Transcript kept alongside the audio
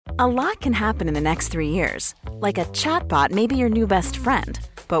A lot can happen in the next 3 years. Like a chatbot may be your new best friend.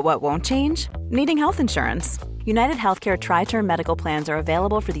 But what won't change? Needing health insurance. United Healthcare Tri-Term Medical Plans are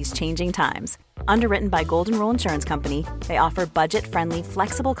available for these changing times. Underwritten by Golden Rule Insurance Company, they offer budget-friendly,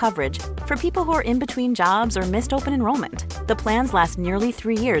 flexible coverage for people who are in between jobs or missed open enrollment. The plans last nearly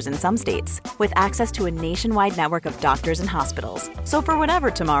 3 years in some states, with access to a nationwide network of doctors and hospitals. So for whatever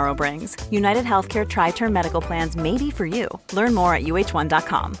tomorrow brings, United Healthcare Tri-Term Medical Plans may be for you. Learn more at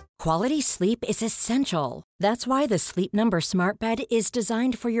uh1.com. Quality sleep is essential. That's why the Sleep Number Smart Bed is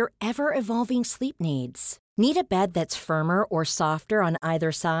designed for your ever-evolving sleep needs. Need a bed that's firmer or softer on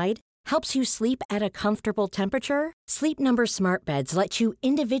either side? Helps you sleep at a comfortable temperature? Sleep Number Smart Beds let you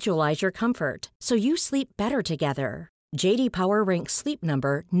individualize your comfort, so you sleep better together. J.D. Power ranks Sleep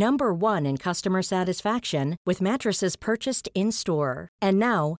Number number 1 in customer satisfaction with mattresses purchased in-store. And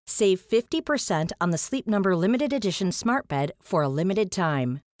now, save 50% on the Sleep Number Limited Edition Smart Bed for a limited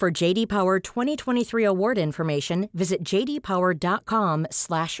time. For J.D. Power 2023 award information, visit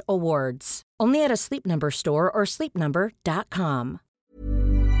jdpower.com/awards. Only at a Sleep Number store or sleepnumber.com.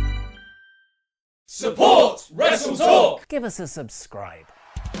 Support Wrestle Talk! Give us a subscribe.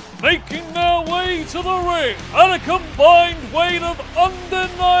 Making their way to the ring at a combined weight of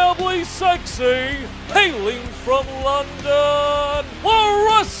undeniably sexy, hailing from London, the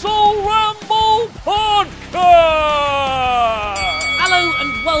Wrestle Ramble Podcast! Hello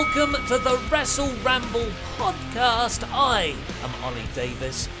and welcome to the Wrestle Ramble Podcast. I am Ollie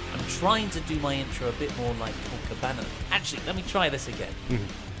Davis. I'm trying to do my intro a bit more like Colt Cabana. Actually, let me try this again.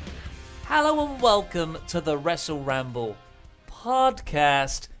 Hello and welcome to the Wrestle Ramble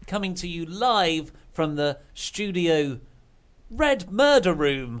Podcast, coming to you live from the studio Red Murder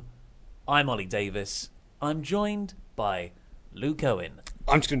Room. I'm Ollie Davis. I'm joined by Luke Owen.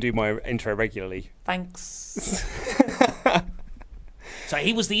 I'm just going to do my intro regularly. Thanks. So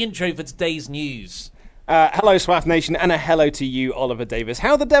he was the intro for today's news. Hello, Swaff Nation, and a hello to you, Oliver Davis.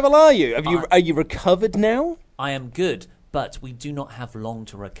 How the devil are you? Are you recovered now? I am good, but we do not have long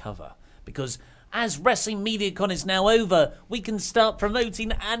to recover, because as Wrestling MediaCon is now over, we can start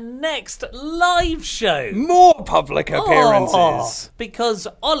promoting our next live show. More public appearances. Because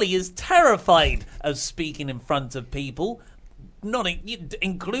Ollie is terrified of speaking in front of people, not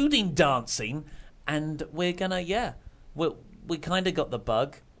including dancing, and we're gonna, we kind of got the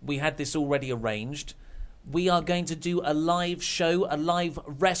bug. We had this already arranged. We are going to do a live show, a live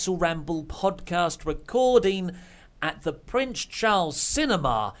Wrestle Ramble podcast recording at the Prince Charles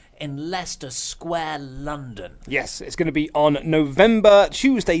Cinema in Leicester Square, London. Yes, it's going to be on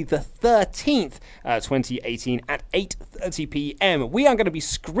Tuesday the 13th, 2018 at 8:30 p.m. We are going to be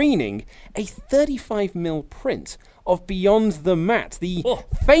screening a 35mm print of Beyond the Mat, the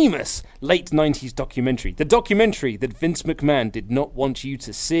famous late 90s documentary. The documentary that Vince McMahon did not want you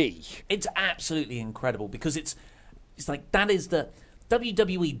to see. It's absolutely incredible because it's like that is the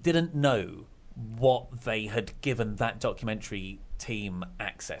WWE didn't know what they had given that documentary team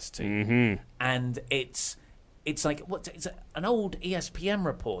access to, and it's like it's an old ESPN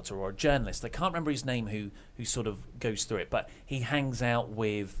reporter or a journalist. I can't remember his name who sort of goes through it, but he hangs out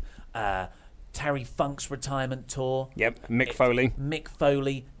with Terry Funk's retirement tour. Yep, Mick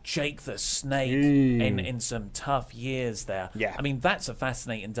Foley, Jake the Snake in some tough years there. Yeah. I mean, that's a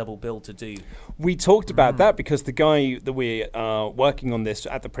fascinating double bill to do. We talked about that because the guy that we're working on this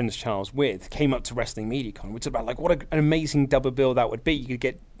at the Prince Charles with came up to Wrestling MediaCon, which is about like what an amazing double bill that would be. You could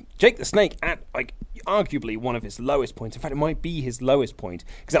get Jake the Snake at like arguably one of his lowest points. In fact, it might be his lowest point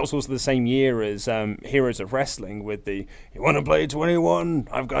because that was also the same year as Heroes of Wrestling with the "You want to play 21?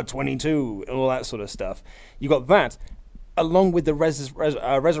 I've got 22" and all that sort of stuff. You got that along with the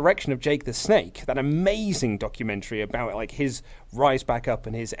resurrection of Jake the Snake, that amazing documentary about like his rise back up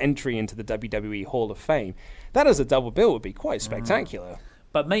and his entry into the WWE Hall of Fame. That as a double bill would be quite spectacular.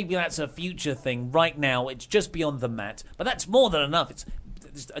 But maybe that's a future thing. Right now, it's just Beyond the Mat. But that's more than enough. It's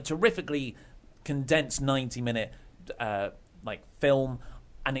a terrifically condensed 90-minute film.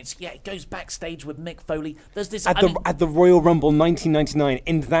 And it goes backstage with Mick Foley. There's this at the Royal Rumble 1999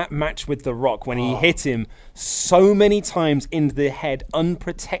 in that match with The Rock when he hit him so many times in the head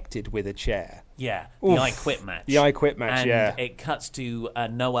unprotected with a chair. Yeah, the I Quit match. The I Quit match, and it cuts to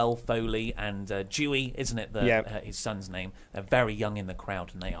Noel Foley and Dewey, isn't it? His son's name. They're very young in the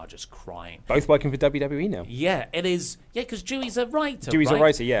crowd and they are just crying. Both working for WWE now. Yeah, it is. Yeah, because Dewey's a writer. Dewey's a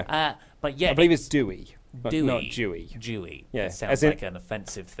writer, yeah. But yeah, I believe it's Dewey. Dewey. Not Dewey. Dewey. Yeah. It sounds like an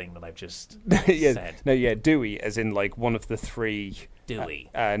offensive thing that I've just yeah. said. No, yeah, Dewey, as in like one of the three Dewey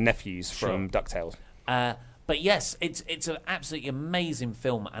nephews from DuckTales. But yes, it's an absolutely amazing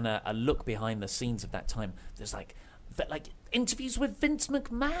film and a look behind the scenes of that time. There's like interviews with Vince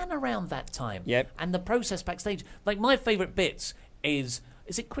McMahon around that time. Yep. And the process backstage. Like, my favourite bits is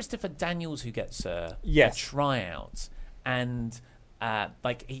it Christopher Daniels who gets a tryout? And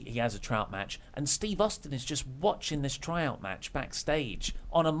like he has a tryout match, and Steve Austin is just watching this tryout match backstage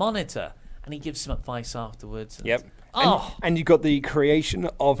on a monitor, and he gives some advice afterwards. And Yep. And you got the creation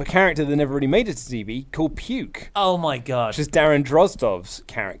of a character that never really made it to TV called Puke. Oh my god! Which is Darren Drozdov's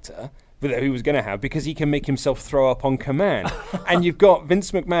character that he was going to have because he can make himself throw up on command. And you've got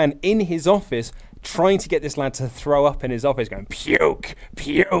Vince McMahon in his office trying to get this lad to throw up in his office, going puke,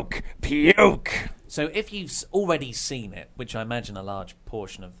 puke, puke. So if you've already seen it, which I imagine a large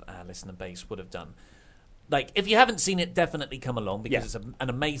portion of our listener base would have done, like if you haven't seen it, definitely come along because it's an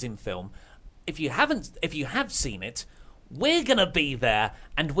amazing film. If you have seen it, we're going to be there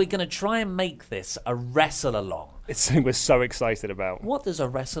and we're going to try and make this a wrestle-along. It's something we're so excited about. What does a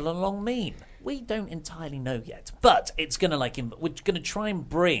wrestle-along mean? We don't entirely know yet. But it's going to we're going to try and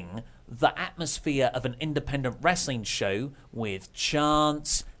bring the atmosphere of an independent wrestling show with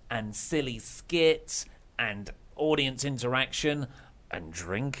chants and silly skits and audience interaction and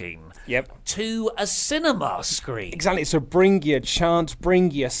drinking to a cinema screen. Exactly. So bring your chants,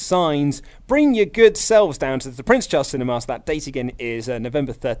 bring your signs, bring your good selves down to the Prince Charles Cinema. So that date again is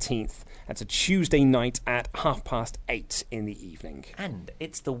November 13th. That's a Tuesday night at 8:30 in the evening. And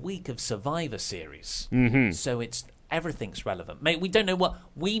it's the week of Survivor Series. Mm-hmm. So everything's relevant. Mate, we don't know what...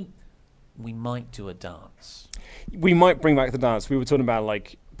 We might do a dance. We might bring back the dance. We were talking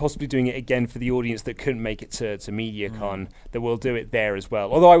about possibly doing it again for the audience that couldn't make it to MediaCon, that we'll do it there as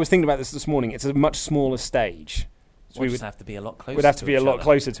well. Although I was thinking about this morning, it's a much smaller stage. So we would have to be a lot closer. We'd have to be a lot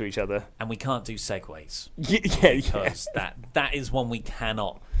closer to each other. And we can't do segues. Because that is one we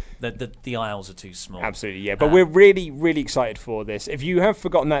cannot... The aisles are too small. Absolutely, yeah. But we're really, really excited for this. If you have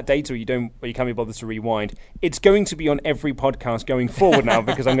forgotten that date or you can't be bothered to rewind, it's going to be on every podcast going forward now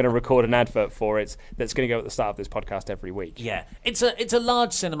because I'm going to record an advert for it that's going to go at the start of this podcast every week. Yeah, it's a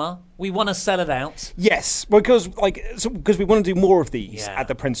large cinema. We want to sell it out. Yes, because we want to do more of these at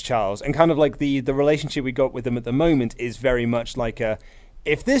the Prince Charles, and kind of like the relationship we got with them at the moment is very much like a.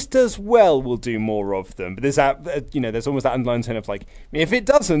 If this does well, we'll do more of them. But there's there's almost that underlying tone of if it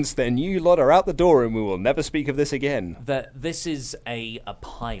doesn't, then you lot are out the door and we will never speak of this again. This is a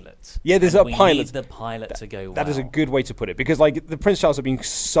pilot. Yeah, there's a pilot. We need the pilot to go well. That is a good way to put it because the Prince Charles have been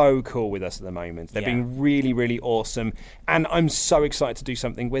so cool with us at the moment. They've been really, really awesome, and I'm so excited to do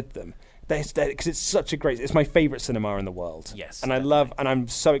something with them. Because it's my favourite cinema in the world. Yes. And I'm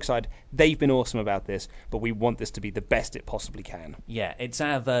so excited. They've been awesome about this, but we want this to be the best it possibly can. Yeah, it's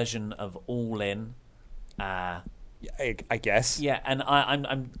our version of All In. I guess. Yeah, and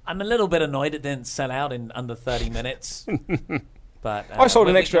I'm a little bit annoyed it didn't sell out in under 30 minutes. But I sold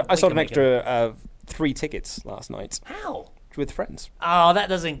an extra 3 tickets last night. How? With friends. Oh, that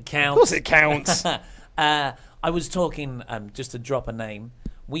doesn't count. Of course it counts. I was talking, just to drop a name,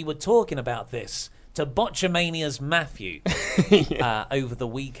 we were talking about this to Botchamania's Matthew over the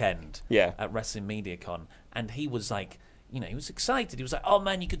weekend at Wrestling MediaCon, and he was like, he was excited. He was like, oh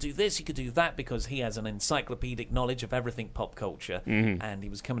man, you could do this, you could do that, because he has an encyclopedic knowledge of everything pop culture, and he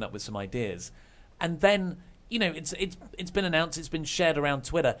was coming up with some ideas. And then, it's been announced, it's been shared around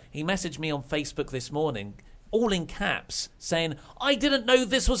Twitter. He messaged me on Facebook this morning, all in caps, saying, I didn't know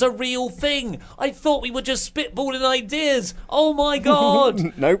this was a real thing. I thought we were just spitballing ideas. Oh my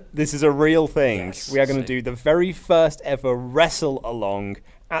God. Nope, this is a real thing. Yes, we are going to do the very first ever wrestle-along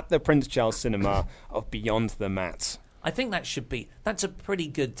at the Prince Charles Cinema of Beyond the Mat. I think that's a pretty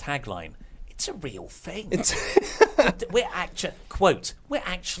good tagline. It's a real thing. We're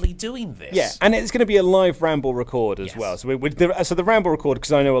actually doing this. Yeah, and it's going to be a live Ramble record as well. So the Ramble record,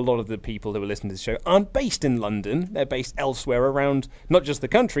 because I know a lot of the people who are listening to this show aren't based in London. They're based elsewhere around, not just the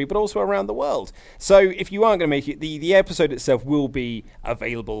country, but also around the world. So if you aren't going to make it, the episode itself will be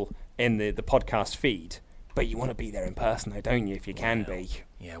available in the podcast feed. But you want to be there in person, though, don't you, if you can be?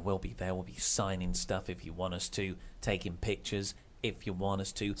 Yeah, we'll be there. We'll be signing stuff if you want us to, taking pictures if you want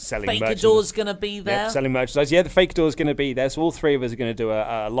us to. Fakeador's going to be there. Yep, selling merchandise. Yeah, the Fakeador's going to be there. So all three of us are going to do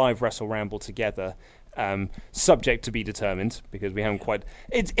a live Wrestle Ramble together. Subject to be determined, because we haven't quite...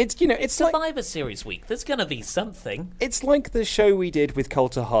 It's Survivor Series week. There's going to be something. It's like the show we did with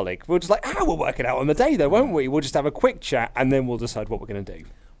Cultaholic. We're just like, we'll work it out on the day, though, won't we? We'll just have a quick chat, and then we'll decide what we're going to do.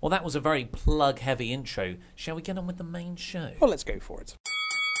 Well, that was a very plug-heavy intro. Shall we get on with the main show? Well, let's go for it.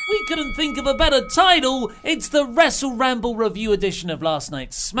 We couldn't think of a better title. It's the Wrestle Ramble review edition of last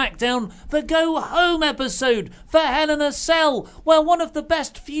night's SmackDown, the Go Home episode for Hell in a Cell, where one of the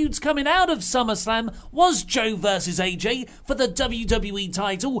best feuds coming out of SummerSlam was Joe versus AJ for the WWE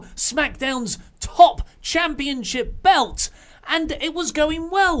title, SmackDown's top championship belt. And it was going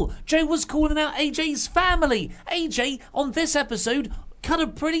well. Joe was calling out AJ's family. AJ, on this episode, cut a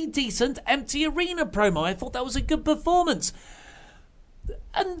pretty decent Empty Arena promo. I thought that was a good performance.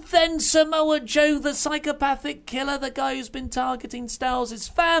 And then Samoa Joe, the psychopathic killer, the guy who's been targeting Styles'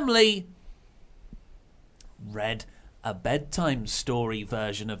 family, read a bedtime story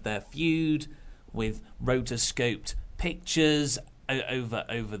version of their feud with rotoscoped pictures over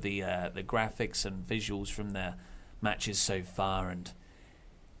the graphics and visuals from their matches so far, and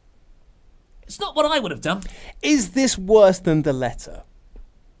it's not what I would have done. Is this worse than the letter?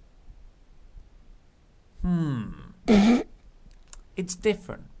 It's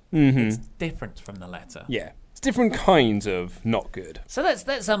different. Mm-hmm. It's different from the letter. Yeah. It's different kinds of not good. So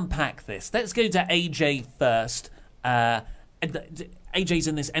let's unpack this. Let's go to AJ first. AJ's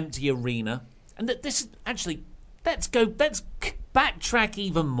in this empty arena, and this actually let's backtrack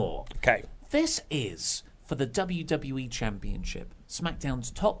even more. Okay. This is for the WWE Championship, SmackDown's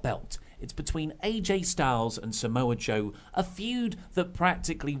top belt. It's between AJ Styles and Samoa Joe, a feud that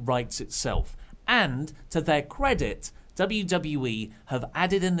practically writes itself. And, to their credit, WWE have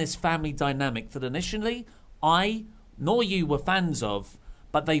added in this family dynamic that initially I nor you were fans of,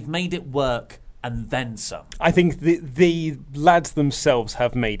 but they've made it work and then some. I think the lads themselves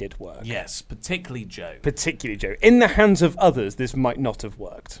have made it work. Yes, particularly Joe. In the hands of others, this might not have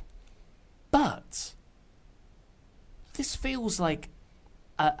worked. But this feels like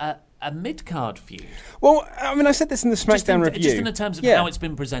a mid-card feud. Well, I mean, I said this in the SmackDown review. Just in the terms of how it's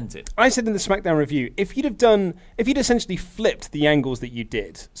been presented. I said in the SmackDown review, if you'd essentially flipped the angles that you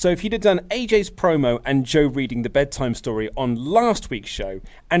did, so if you'd have done AJ's promo and Joe reading the bedtime story on last week's show,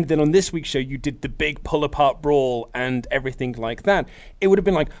 and then on this week's show you did the big pull-apart brawl and everything like that, it would have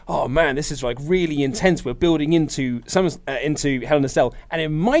been like, oh man, this is like really intense. We're building into Hell in a Cell, and it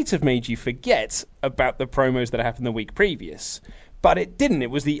might have made you forget about the promos that happened the week previous. But it didn't.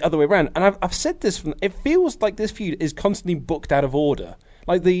 It was the other way around. And I've said this, it feels like this feud is constantly booked out of order.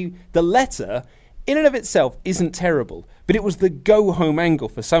 Like the letter, in and of itself, isn't terrible. But it was the go-home angle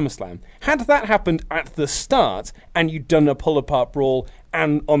for SummerSlam. Had that happened at the start, and you'd done a pull-apart brawl,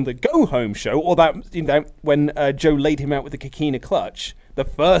 and on the go-home show, or that, when Joe laid him out with the Coquina clutch, the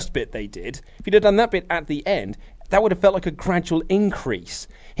first bit they did, if you'd have done that bit at the end, that would have felt like a gradual increase.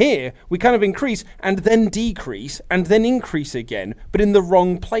 Here, we kind of increase and then decrease and then increase again, but in the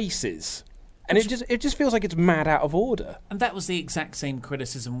wrong places. And it just feels like it's mad out of order. And that was the exact same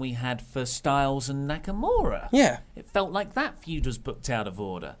criticism we had for Styles and Nakamura. Yeah. It felt like that feud was booked out of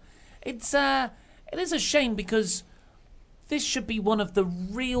order. It is a shame because this should be one of the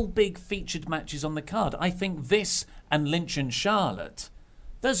real big featured matches on the card. I think this and Lynch and Charlotte,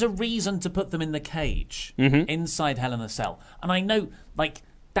 there's a reason to put them in the cage inside Hell in a Cell. And I know,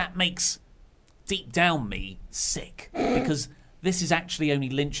 that makes deep down me sick because this is actually only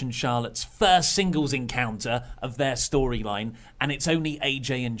Lynch and Charlotte's first singles encounter of their storyline, and it's only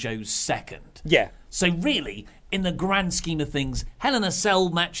AJ and Joe's second. Yeah. So really, in the grand scheme of things, Hell in a Cell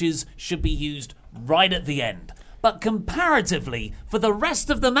matches should be used right at the end. But comparatively, for the rest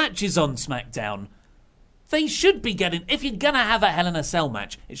of the matches on SmackDown, they should be getting, if you're going to have a Hell in a Cell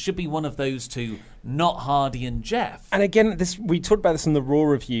match, it should be one of those two, not Hardy and Jeff. And again, we talked about this in the Raw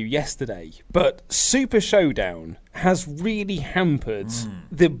review yesterday, but Super Showdown has really hampered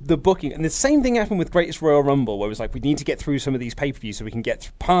the booking. And the same thing happened with Greatest Royal Rumble, where it was like, we need to get through some of these pay-per-views so we can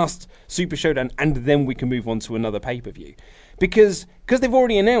get past Super Showdown and then we can move on to another pay-per-view. Because they've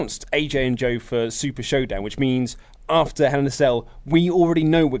already announced AJ and Joe for Super Showdown, which means after Hell in a Cell, we already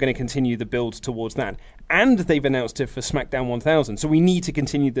know we're going to continue the build towards that. And they've announced it for SmackDown 1000, so we need to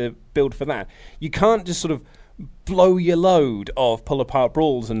continue the build for that. You can't just sort of blow your load of pull-apart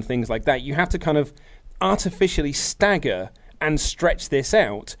brawls and things like that. You have to kind of artificially stagger and stretch this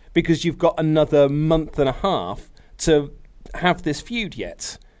out because you've got another month and a half to have this feud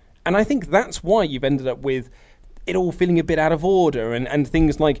yet. And I think that's why you've ended up with it all feeling a bit out of order and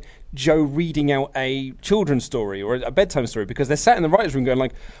things like Joe reading out a children's story or a bedtime story because they're sat in the writer's room going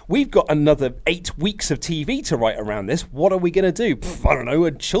like, we've got another 8 weeks of TV to write around this. What are we going to do? I don't know,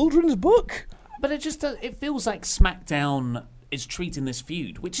 a children's book? But it feels like SmackDown is treating this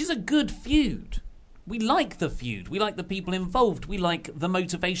feud, which is a good feud. We like the feud. We like the people involved. We like the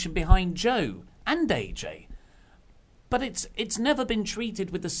motivation behind Joe and AJ. But it's never been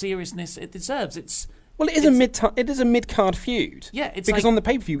treated with the seriousness it deserves. Well, it is a mid-card feud. Yeah, it's because like- on the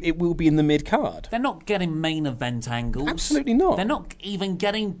pay-per-view it will be in the mid-card. They're not getting main event angles. Absolutely not. They're not even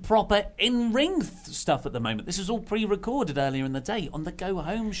getting proper in-ring stuff at the moment. This was all pre-recorded earlier in the day on the Go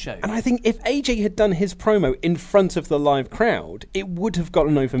Home show. And I think if AJ had done his promo in front of the live crowd, it would have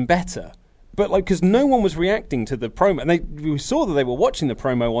gotten even better. But because no one was reacting to the promo, and we saw that they were watching the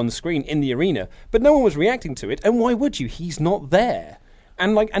promo on the screen in the arena, but no one was reacting to it. And why would you? He's not there.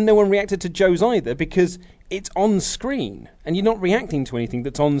 And no one reacted to Joe's either because it's on screen, and you're not reacting to anything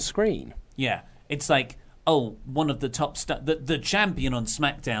that's on screen. Yeah, it's like, oh, one of the top the champion on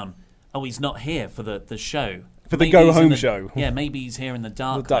SmackDown. Oh, he's not here for the show. For the Maybe Go he's in Home the- show. Yeah, maybe he's here in the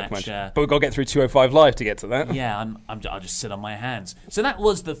dark match. But we've got to get through 205 Live to get to that. Yeah, I'll just sit on my hands. So that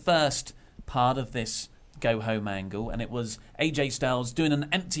was the first part of this Go Home angle, and it was AJ Styles doing an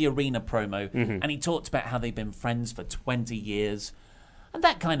empty arena promo, and he talked about how they've been friends for 20 years. And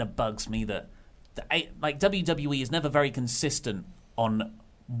that kind of bugs me that WWE is never very consistent on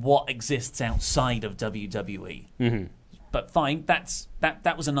what exists outside of WWE. But fine,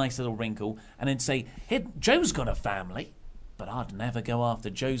 that was a nice little wrinkle. And then say, hey, Joe's got a family, but I'd never go after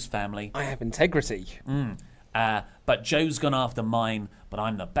Joe's family. I have integrity. But Joe's gone after mine, but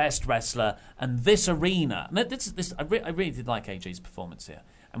I'm the best wrestler. And this arena, and I really did like AJ's performance here.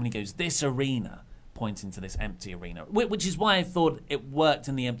 And when he goes, this arena, pointing to this empty arena, which is why I thought it worked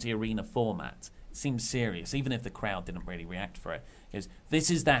in the empty arena format. It seemed serious, even if the crowd didn't really react for it. He goes, this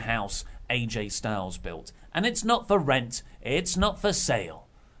is the house AJ Styles built. And it's not for rent, it's not for sale.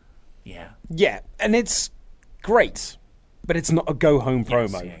 Yeah. Yeah, and it's great, but it's not a go-home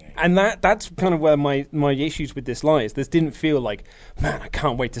promo. Yeah. And that's kind of where my issues with this lies. This didn't feel like, man, I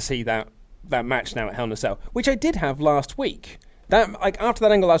can't wait to see that match now at Hell in a Cell, which I did have last week. After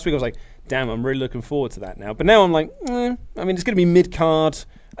that angle last week, I was like, damn, I'm really looking forward to that now. But now I'm like, I mean, it's going to be mid-card.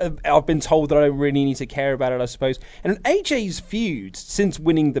 I've been told that I don't really need to care about it, I suppose. And AJ's feuds since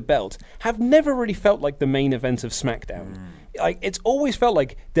winning the belt have never really felt like the main event of SmackDown. Like, it's always felt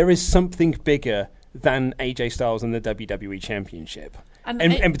like there is something bigger than AJ Styles and the WWE Championship. And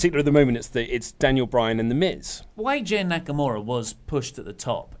in particular, at the moment, it's Daniel Bryan and The Miz. Well, AJ Nakamura was pushed at the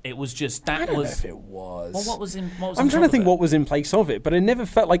top. It was just I don't know if it was. Well, what was I'm trying to think what was in place of it, but it never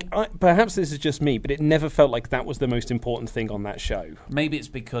felt like. Perhaps this is just me, but it never felt like that was the most important thing on that show. Maybe it's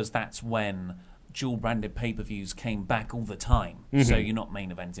because that's when dual-branded pay-per-views came back all the time. So you're not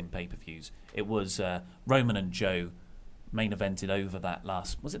main eventing pay-per-views. It was Roman and Joe main evented over that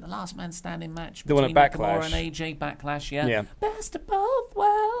was it the last man standing match? The one at between Backlash. Nakamura and AJ Backlash, yeah. Yeah. Best of both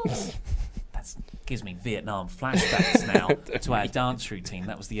worlds. That gives me Vietnam flashbacks now to our dance routine.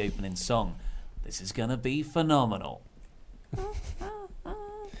 That was the opening song. This is going to be phenomenal.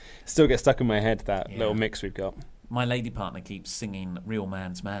 Still gets stuck in my head, that little mix we've got. My lady partner keeps singing Real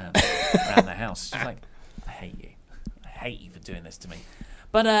Man's Man around the house. She's like, I hate you. I hate you for doing this to me.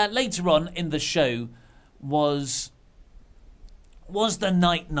 But later on in the show was the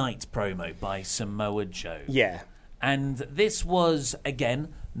Night promo by Samoa Joe. Yeah. And this was,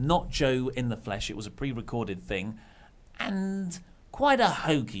 again, not Joe in the flesh. It was a pre-recorded thing. And quite a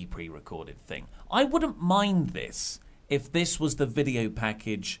hokey pre-recorded thing. I wouldn't mind this if this was the video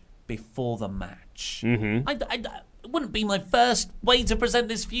package before the match. It wouldn't be my first way to present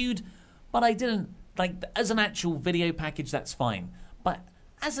this feud, but I didn't. As an actual video package, that's fine. But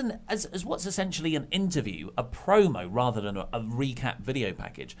as what's essentially an interview, a promo rather than a recap video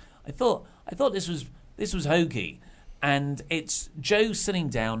package, I thought this was hokey, and it's Joe sitting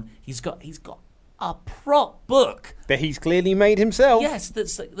down. He's got a prop book that he's clearly made himself. Yes, that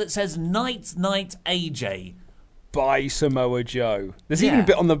says Night AJ by Samoa Joe. There's even a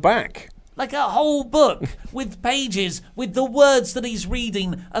bit on the back. Like a whole book with pages with the words that he's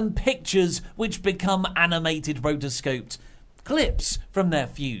reading and pictures which become animated rotoscoped clips from their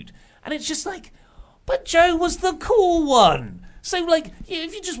feud. And it's just like, but Joe was the cool one. So, if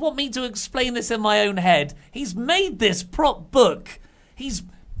you just want me to explain this in my own head, he's made this prop book. He's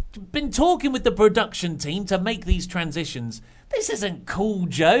been talking with the production team to make these transitions. This isn't cool,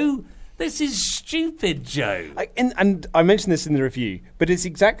 Joe. This is stupid, Joe. And I mentioned this in the review, but it's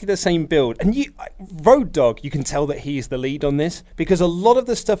exactly the same build. And Road Dogg, you can tell that he is the lead on this, because a lot of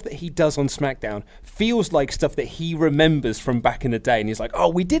the stuff that he does on SmackDown feels like stuff that he remembers from back in the day. And he's like, oh,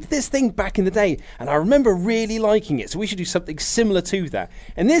 we did this thing back in the day, and I remember really liking it, so we should do something similar to that.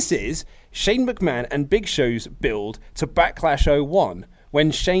 And this is Shane McMahon and Big Show's build to Backlash 01. When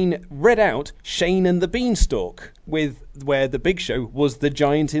Shane read out Shane and the Beanstalk, where the Big Show was the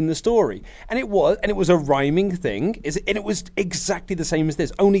giant in the story. And it was a rhyming thing, and it was exactly the same as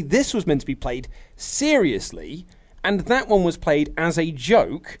this. Only this was meant to be played seriously, And that one was played as a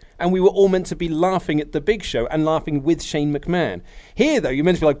joke, and we were all meant to be laughing at the Big Show and laughing with Shane McMahon. Here, though, you're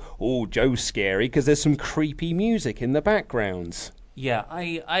meant to be like, oh, Joe's scary, because there's some creepy music in the background. Yeah,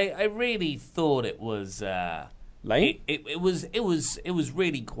 I really thought it was Lame? It was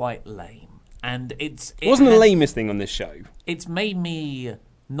really quite lame, and it wasn't the lamest thing on this show. It's made me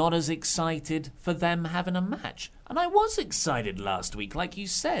not as excited for them having a match, and I was excited last week, like you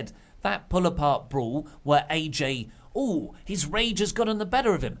said. That pull-apart brawl where AJ, his rage has gotten the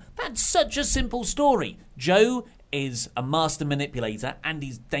better of him. That's such a simple story. Joe is a master manipulator and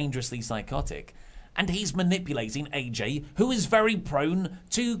he's dangerously psychotic. And he's manipulating AJ, who is very prone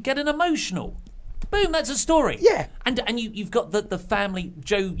to getting emotional. Boom, that's a story. Yeah. And you've got the family,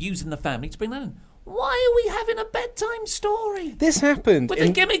 Joe using the family to bring that in. Why are we having a bedtime story? This happened. With a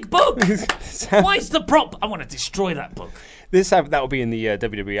gimmick book. Why's the prop? I want to destroy that book. That'll be in the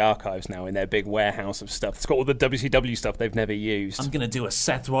WWE archives now, in their big warehouse of stuff. It's got all the WCW stuff they've never used. I'm going to do a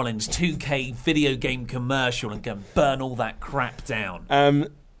Seth Rollins 2K video game commercial and go and burn all that crap down.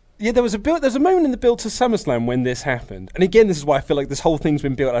 Yeah, there's a moment in the build to SummerSlam when this happened. And again, this is why I feel like this whole thing's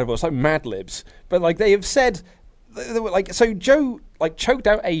been built out of it's like Mad Libs. But like they have said, they were like, so Joe like choked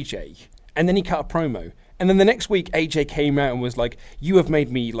out AJ, and then he cut a promo. And then the next week, AJ came out and was like, you have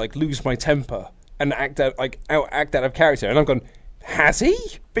made me like lose my temper and act out of character. And I've gone, has he?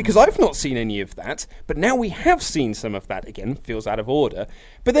 Because I've not seen any of that. But now we have seen some of that again. Feels out of order.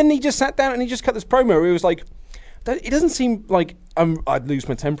 But then he just sat down and he just cut this promo where he was like, it doesn't seem like I'd lose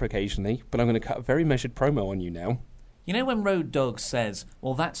my temper occasionally, but I'm going to cut a very measured promo on you now. You know when Road Dogg says,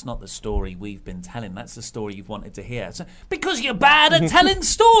 well, that's not the story we've been telling, that's the story you've wanted to hear. So, because you're bad at telling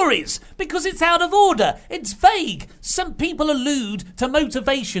stories! Because it's out of order! It's vague! Some people allude to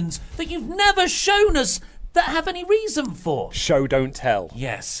motivations that you've never shown us that have any reason for. Show, don't tell.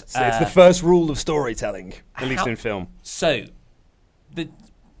 Yes. So it's the first rule of storytelling, at least in film. So, the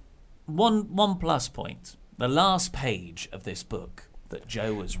one plus point, the last page of this book that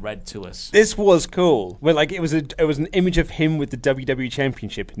Joe has read to us. This was cool. Well, like it was an image of him with the WWE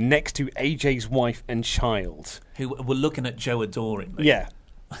Championship next to AJ's wife and child, who were looking at Joe adoringly. Yeah,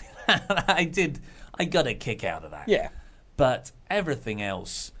 I got a kick out of that. Yeah, but everything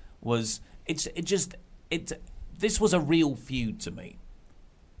else was this was a real feud to me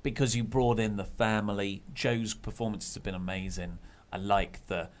because you brought in the family. Joe's performances have been amazing. I like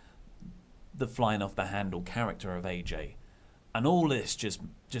the flying off the handle character of AJ. And all this just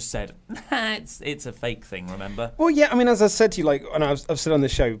said, it's a fake thing, remember? Well, yeah, I mean, as I said to you, like, and I've said on the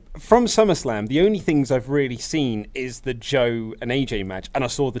show, from SummerSlam, the only things I've really seen is the Joe and AJ match, and I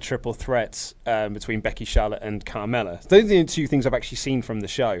saw the triple threats between Becky, Charlotte, and Carmella. Those are the two things I've actually seen from the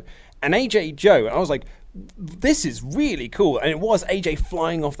show. And AJ Joe, and I was like, this is really cool. And it was AJ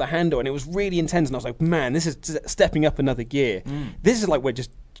flying off the handle, and it was really intense, and I was like, man, this is stepping up another gear. This is like we're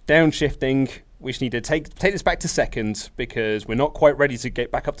just downshifting. We just need to take this back to second because we're not quite ready to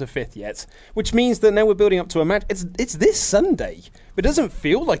get back up to fifth yet, which means that now we're building up to a match. It's this Sunday, but it doesn't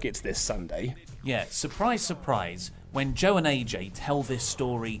feel like it's this Sunday. Yeah, surprise, surprise. When Joe and AJ tell this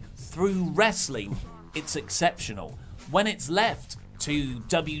story through wrestling, it's exceptional. When it's left to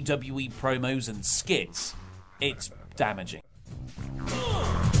WWE promos and skits, it's damaging.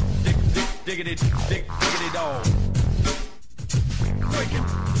 Diggity dog.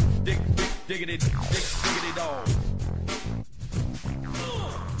 Diggity dog.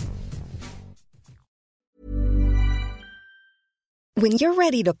 When you're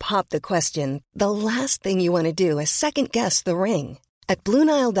ready to pop the question, the last thing you want to do is second-guess the ring. At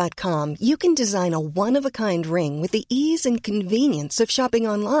BlueNile.com, you can design a one-of-a-kind ring with the ease and convenience of shopping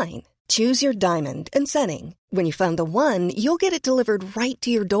online. Choose your diamond and setting. When you find the one, you'll get it delivered right to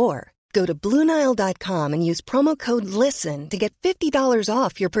your door. Go to BlueNile.com and use promo code LISTEN to get $50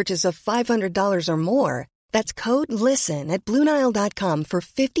 off your purchase of $500 or more. That's code LISTEN at BlueNile.com for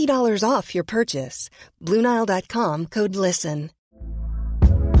 $50 off your purchase. BlueNile.com, code LISTEN.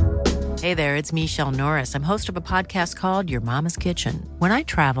 Hey there, it's Michelle Norris. I'm host of a podcast called Your Mama's Kitchen. When I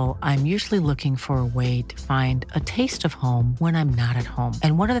travel, I'm usually looking for a way to find a taste of home when I'm not at home.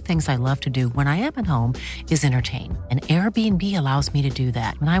 And one of the things I love to do when I am at home is entertain. And Airbnb allows me to do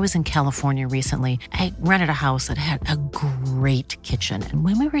that. When I was in California recently, I rented a house that had a great kitchen. And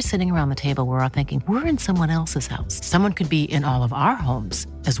when we were sitting around the table, we were all thinking, we're in someone else's house. Someone could be in all of our homes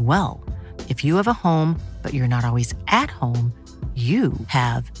as well. If you have a home, but you're not always at home, you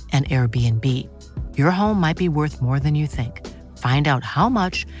have an Airbnb. Your home might be worth more than you think. Find out how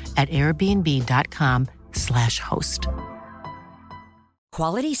much at airbnb.com/host.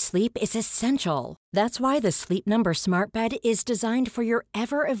 Quality sleep is essential. That's why the Sleep Number Smart Bed is designed for your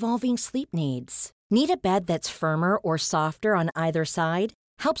ever-evolving sleep needs. Need a bed that's firmer or softer on either side?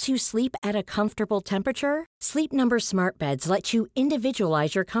 Helps you sleep at a comfortable temperature? Sleep Number Smart Beds let you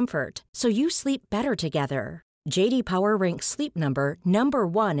individualize your comfort so you sleep better together. J.D. Power ranks Sleep Number number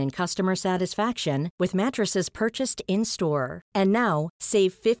 1 in customer satisfaction with mattresses purchased in-store. And now,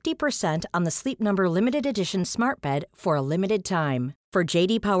 save 50% on the Sleep Number Limited Edition Smart Bed for a limited time. For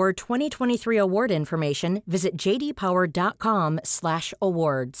J.D. Power 2023 award information, visit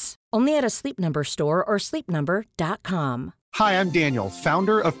jdpower.com/awards. Only at a Sleep Number store or sleepnumber.com. Hi, I'm Daniel,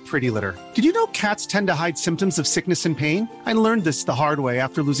 founder of Pretty Litter. Did you know cats tend to hide symptoms of sickness and pain? I learned this the hard way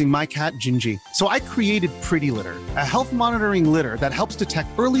after losing my cat, Gingy. So I created Pretty Litter, a health monitoring litter that helps detect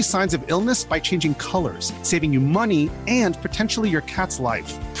early signs of illness by changing colors, saving you money and potentially your cat's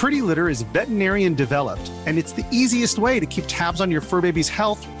life. Pretty Litter is veterinarian developed, and it's the easiest way to keep tabs on your fur baby's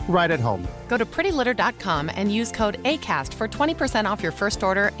health right at home. Go to prettylitter.com and use code ACAST for 20% off your first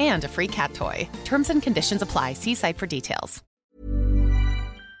order and a free cat toy. Terms and conditions apply. See site for details.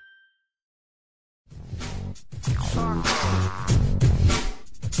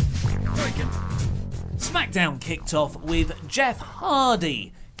 SmackDown kicked off with Jeff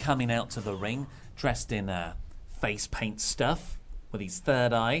Hardy coming out to the ring dressed in face paint stuff with his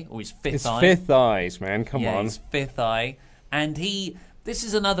third eye or his fifth eye. His fifth eyes, man. Come on. His fifth eye. And this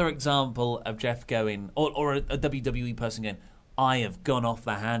is another example of Jeff going, or a WWE person going, I have gone off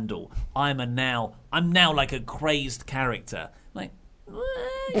the handle. I'm now like a crazed character. Like,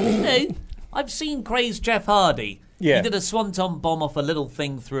 I've seen crazed Jeff Hardy. Yeah. He did a swanton bomb off a little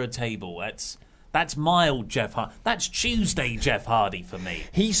thing through a table. That's mild Jeff Hardy. That's Tuesday Jeff Hardy for me.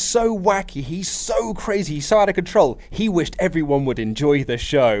 He's so wacky. He's so crazy. He's so out of control. He wished everyone would enjoy the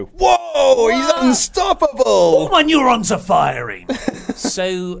show. Whoa! He's unstoppable. All my neurons are firing.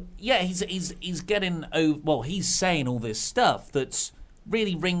 So yeah, he's getting over. Well, he's saying all this stuff that's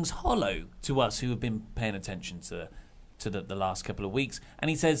really rings hollow to us who have been paying attention to the last couple of weeks. And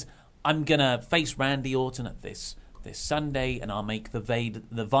he says, I'm gonna face Randy Orton at this Sunday, and I'll make the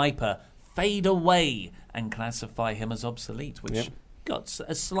Viper fade away and classify him as obsolete, which got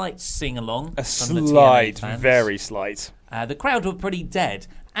a slight sing-along. A from the slight, TNA fans. very slight. The crowd were pretty dead,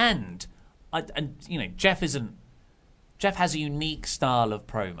 and Jeff has a unique style of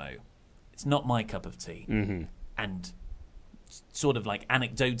promo. It's not my cup of tea. Mm-hmm. And sort of like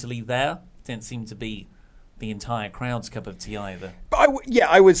anecdotally there, didn't seem to be the entire crowd's cup of tea either. But I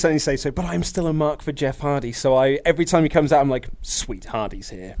would certainly say so. But I'm still a mark for Jeff Hardy. So every time he comes out, I'm like, sweet,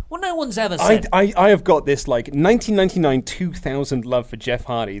 Hardy's here. Well, no one's ever said... I have got this, 1999, 2000 love for Jeff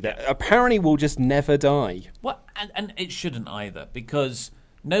Hardy that apparently will just never die. Well, and it shouldn't either, because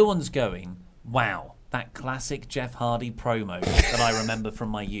no one's going, wow, that classic Jeff Hardy promo that I remember from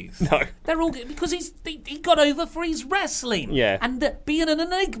my youth. No. They're all... Because he got over for his wrestling. Yeah. And being an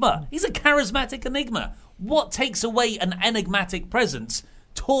enigma. He's a charismatic enigma. What takes away an enigmatic presence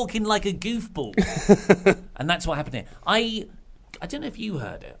talking like a goofball? And that's what happened here. I don't know if you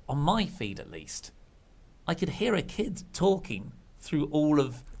heard it, on my feed at least. I could hear a kid talking through all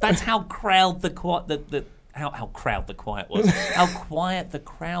of... That's how crowd how quiet the quiet was. How quiet the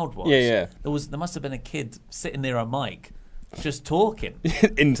crowd was. Yeah. There must have been a kid sitting near a mic just talking.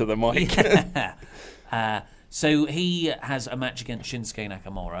 Into the mic. Yeah. So he has a match against Shinsuke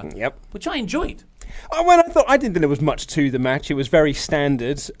Nakamura. Yep. Which I enjoyed. I didn't think there was much to the match. It was very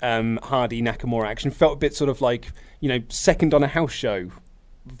standard Hardy Nakamura action. Felt a bit sort of like, second on a house show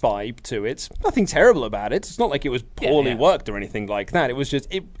vibe to it. Nothing terrible about it. It's not like it was poorly worked or anything like that. It was just,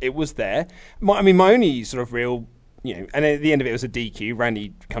 it was there. My only sort of real, and at the end of it was a DQ.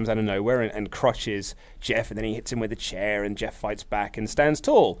 Randy comes out of nowhere and crushes Jeff, and then he hits him with a chair, and Jeff fights back and stands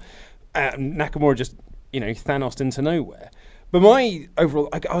tall. Nakamura just, Thanos into nowhere. But my overall,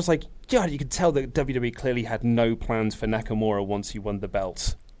 I was like, you could tell that WWE clearly had no plans for Nakamura once he won the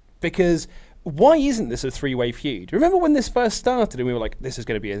belt. Because why isn't this a three-way feud? Remember when this first started and we were like, this is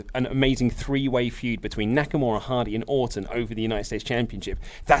going to be an amazing three-way feud between Nakamura, Hardy and Orton over the United States Championship.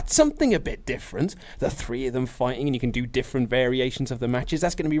 That's something a bit different. The three of them fighting and you can do different variations of the matches.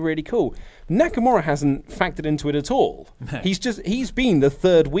 That's going to be really cool. Nakamura hasn't factored into it at all. He's been the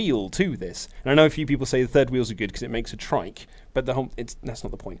third wheel to this. And I know a few people say the third wheels are good because it makes a trike. But that's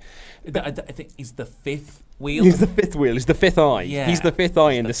not the point. I think he's the fifth wheel. He's the fifth wheel. He's the fifth eye. Yeah, he's the fifth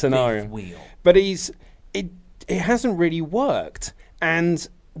eye in the scenario. Fifth wheel. But it hasn't really worked. And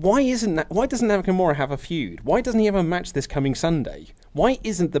why doesn't Nakamura have a feud? Why doesn't he have a match this coming Sunday? Why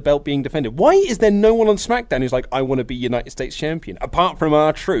isn't the belt being defended? Why is there no one on SmackDown who's like, I want to be United States champion, apart from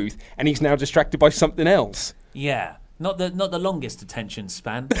R-Truth, and he's now distracted by something else? Yeah. Not the longest attention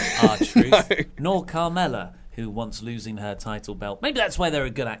span, R-Truth, nor Carmella, who wants losing her title belt. Maybe that's why they're a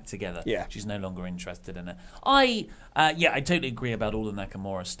good act together. Yeah. She's no longer interested in it. I totally agree about all the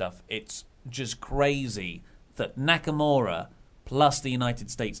Nakamura stuff. It's just crazy that Nakamura plus the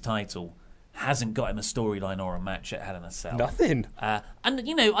United States title hasn't got him a storyline or a match at Hell in a Cell. Nothing. And,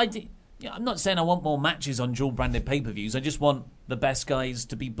 I'm not saying I want more matches on dual-branded pay-per-views. I just want the best guys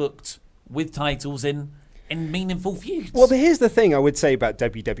to be booked with titles in meaningful feuds. Well, here's the thing I would say about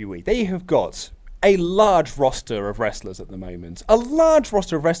WWE. They have got a large roster of wrestlers at the moment. A large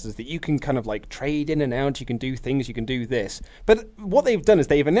roster of wrestlers that you can kind of like trade in and out. You can do things, you can do this. But what they've done is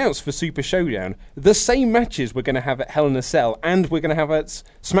they've announced for Super Showdown the same matches we're going to have at Hell in a Cell and we're going to have at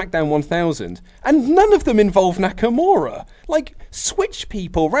SmackDown 1000. And none of them involve Nakamura. Like, switch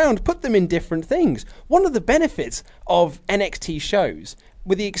people around, put them in different things. One of the benefits of NXT shows,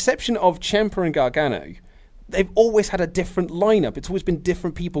 with the exception of Ciampa and Gargano, they've always had a different lineup. It's always been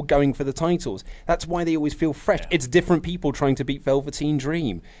different people going for the titles. That's why they always feel fresh. It's different people trying to beat Velveteen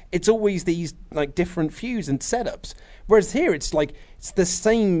Dream. It's always these like different feuds and setups. Whereas here, it's like it's the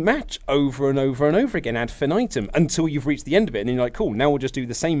same match over and over and over again ad infinitum until you've reached the end of it, and then you're like, cool, now we'll just do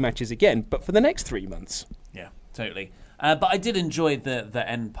the same matches again, but for the next 3 months. Yeah, totally. But I did enjoy the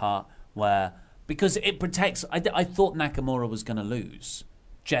end part where, because it protects. I thought Nakamura was going to lose.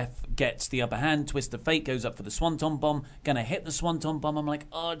 Jeff gets the upper hand, Twist of Fate goes up for the Swanton Bomb, gonna hit the Swanton Bomb. I'm like,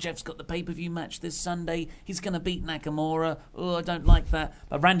 oh, Jeff's got the pay-per-view match this Sunday. He's gonna beat Nakamura. Oh, I don't like that.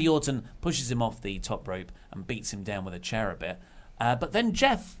 But Randy Orton pushes him off the top rope and beats him down with a chair a bit. But then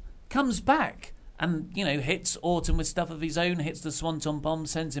Jeff comes back and, hits Orton with stuff of his own, hits the Swanton Bomb,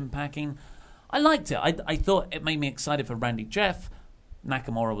 sends him packing. I liked it. I thought it made me excited for Randy Jeff.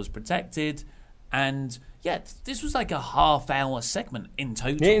 Nakamura was protected. And, yeah, this was like a half-hour segment in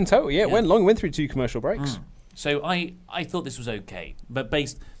total. Yeah, in total, yeah. It went long, went through 2 commercial breaks. So I thought this was okay. But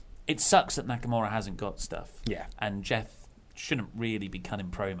it sucks that Nakamura hasn't got stuff. Yeah. And Jeff shouldn't really be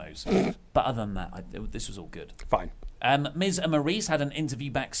cutting promos. But other than that, this was all good. Fine. Miz and Maurice had an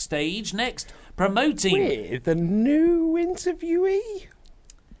interview backstage. Next, promoting... With the new interviewee?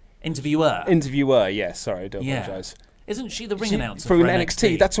 Interviewer, yes. Sorry, I do apologise. Isn't she the ring announcer from for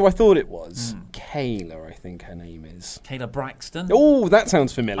NXT? That's who I thought it was. Kayla, I think her name is. Kayla Braxton? Oh, that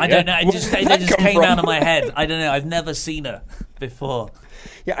sounds familiar. I don't know. It just came out of my head. I don't know. I've never seen her before.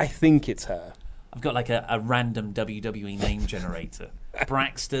 Yeah, I think it's her. I've got like a random WWE name generator.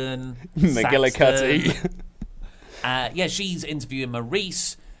 Braxton. McGillicuddy. She's interviewing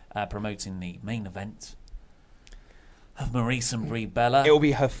Maurice, promoting the main event of Maurice and Brie Bella. It will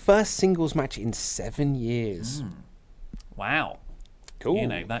be her first singles match in 7 years. Wow. Cool.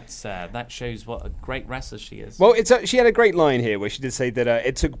 That shows what a great wrestler she is. Well, she had a great line here where she did say that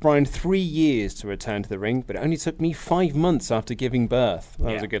it took Brian 3 years to return to the ring, but it only took me 5 months after giving birth.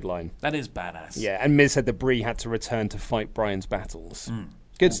 That was a good line. That is badass. Yeah, and Miz said that Brie had to return to fight Brian's battles.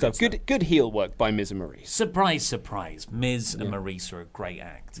 Good stuff. Good heel work by Miz and Maurice. Surprise, surprise. Miz and Maurice are a great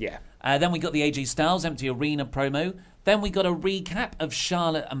act. Yeah. Then we got the AJ Styles Empty Arena promo. Then we got a recap of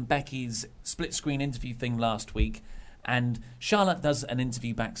Charlotte and Becky's split-screen interview thing last week. And Charlotte does an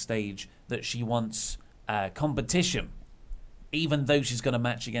interview backstage that she wants competition. Even though she's got a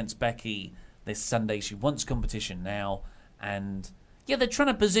match against Becky this Sunday, she wants competition now. And, yeah, they're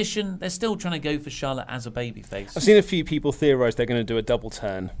still trying to go for Charlotte as a babyface. I've seen a few people theorise they're going to do a double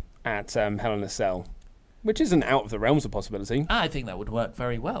turn at Hell in a Cell, which isn't out of the realms of possibility. I think that would work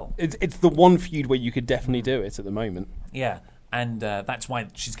very well. It's the one feud where you could definitely do it at the moment. Yeah, and that's why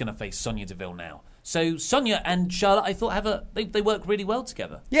she's going to face Sonya Deville now. So Sonya and Charlotte, I thought, they work really well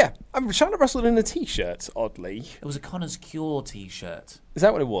together. Yeah, Charlotte wrestled in a T-shirt, oddly. It was a Connor's Cure T-shirt. Is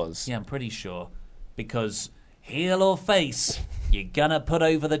that what it was? Yeah, I'm pretty sure. Because heel or face, you're going to put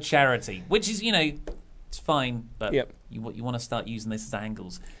over the charity. Which is, it's fine, but you want to start using this as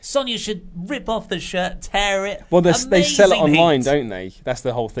angles. Sonya should rip off the shirt, tear it. Well, they sell it online, heat. Don't they? That's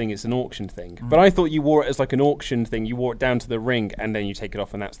the whole thing. It's an auction thing. But I thought you wore it as like an auction thing. You wore it down to the ring, and then you take it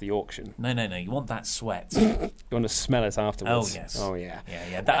off, and that's the auction. No. You want that sweat. You want to smell it afterwards. Oh, yes. Oh, yeah.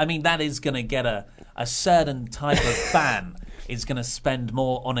 Yeah. That is going to get a certain type of fan is going to spend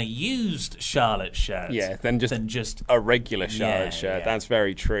more on a used Charlotte shirt than just a regular Charlotte shirt. Yeah. That's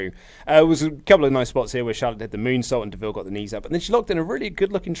very true. There was a couple of nice spots here where Charlotte did the moonsault and Deville got the knees up, and then she locked in a really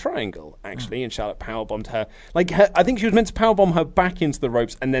good-looking triangle, actually, and Charlotte powerbombed her. I think she was meant to powerbomb her back into the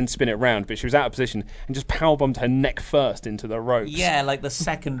ropes and then spin it round, but she was out of position and just powerbombed her neck first into the ropes. Yeah, like the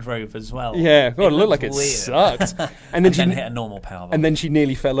second rope as well. Yeah, God, it looked like it sucked. And then she hit a normal powerbomb. And then she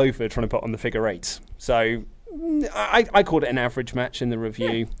nearly fell over trying to put on the figure eight. So I called it an average match in the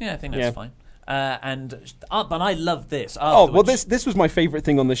review. Yeah, I think that's fine. But I love this. This was my favourite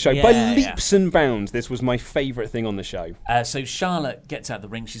thing on the show. By leaps and bounds, this was my favourite thing on the show. So Charlotte gets out of the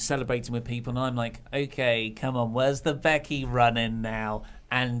ring. She's celebrating with people, and I'm like, okay, come on, where's the Becky run-in now?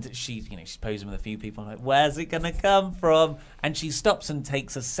 And she's posing with a few people. I'm like, where's it going to come from? And she stops and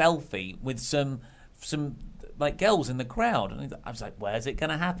takes a selfie with some like girls in the crowd, and I was like, where's it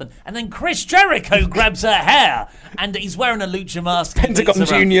going to happen? And then Chris Jericho grabs her hair, and he's wearing a lucha mask. Pentagon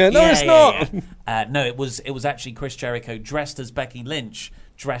Junior. No, it's not. No, it was actually Chris Jericho dressed as Becky Lynch,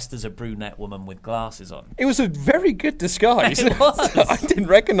 dressed as a brunette woman with glasses on. It was a very good disguise. It was. I didn't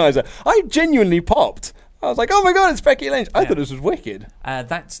recognise her. I genuinely popped. I was like, oh my God, it's Becky Lynch. I thought this was wicked.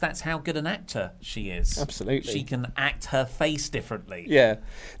 That's how good an actor she is. Absolutely. She can act her face differently. Yeah.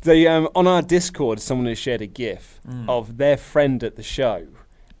 They, on our Discord, someone has shared a GIF of their friend at the show.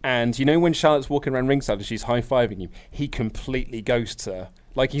 And you know when Charlotte's walking around ringside and she's high-fiving you, he completely ghosts her.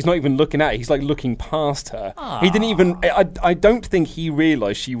 Like, he's not even looking at her. He's, like, looking past her. Aww. He didn't even... I don't think he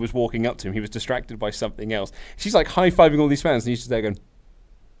realised she was walking up to him. He was distracted by something else. She's, like, high-fiving all these fans, and he's just there going...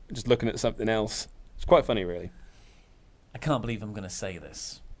 just looking at something else. It's quite funny, really. I can't believe I'm going to say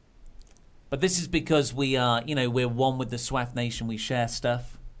this. But this is because we are, we're one with the SWAF Nation. We share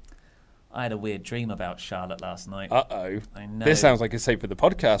stuff. I had a weird dream about Charlotte last night. Uh-oh. I know. This sounds like a safe for the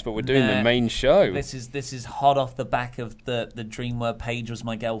podcast, but we're doing the main show. This is hot off the back of the dream where Paige was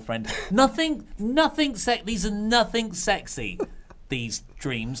my girlfriend. Nothing these are nothing sexy, these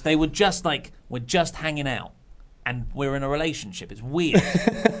dreams. They were just like, we're just hanging out. And we're in a relationship. It's weird.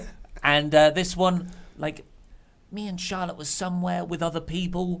 And this one, like, me and Charlotte was somewhere with other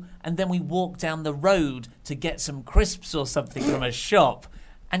people, and then we walked down the road to get some crisps or something from a shop,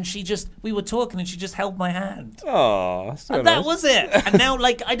 and we were talking, and she just held my hand. Oh, and that was it. And now,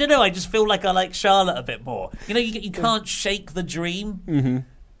 like, I don't know, I just feel like I like Charlotte a bit more. You can't shake the dream,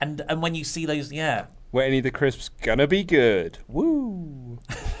 and when you see those, Were any of the crisps gonna be good? Woo!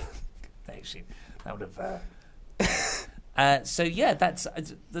 Actually, that would have... that's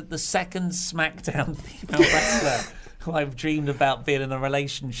the second SmackDown female wrestler who I've dreamed about being in a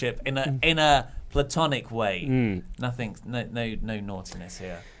relationship in a platonic way. Nothing, no naughtiness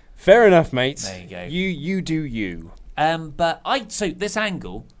here. Fair enough, mate. There you go. You do you. So this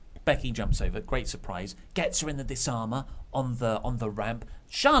angle, Becky jumps over, great surprise, gets her in the disarmer on the ramp.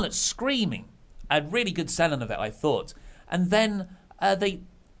 Charlotte's screaming, a really good selling of it, I thought, and then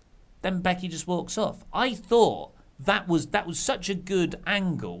Becky just walks off. I thought. That was such a good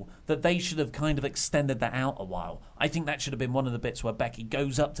angle that they should have kind of extended that out a while. I think that should have been one of the bits where Becky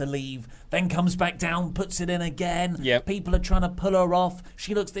goes up to leave, then comes back down, puts it in again. Yep. People are trying to pull her off.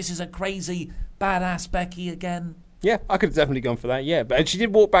 This is a crazy, badass Becky again. Yeah, I could have definitely gone for that, yeah. But she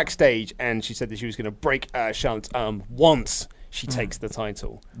did walk backstage, and she said that she was going to break Charlotte's arm once she takes the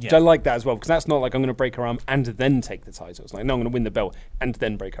title. Yeah. Which I like that as well, because that's not like I'm going to break her arm and then take the title. It's like, no, I'm going to win the belt and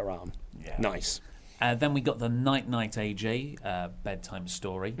then break her arm. Yeah. Nice. Then we got the Night AJ bedtime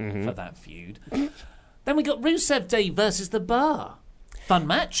story for that feud. Then we got Rusev Day versus The Bar. Fun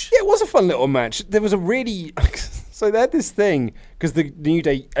match. Yeah, it was a fun little match. There was a really... So they had this thing, because the New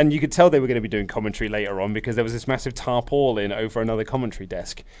Day... And you could tell they were going to be doing commentary later on, because there was this massive tarpaulin over another commentary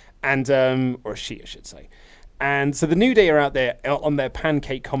desk. And or a sheet, I should say. And so the New Day are out there on their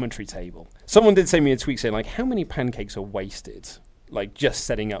pancake commentary table. Someone did send me a tweet saying, like, how many pancakes are wasted? Like, just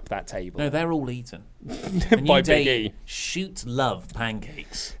setting up that table. No, they're all eaten. By Big E. Shoot love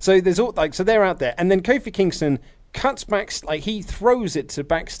pancakes. So there's all so they're out there, and then Kofi Kingston cuts back, like he throws it to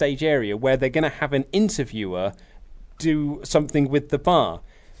backstage area where they're going to have an interviewer do something with The Bar,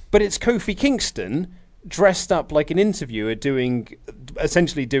 but it's Kofi Kingston dressed up like an interviewer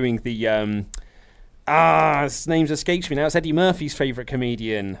essentially doing the his name escapes me now. It's Eddie Murphy's favourite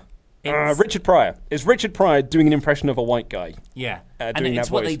comedian. Richard Pryor. It's Richard Pryor doing an impression of a white guy. Yeah. And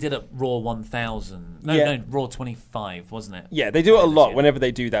it's what they did at Raw 1000. No, Raw 25, wasn't it? Yeah, they do it a lot whenever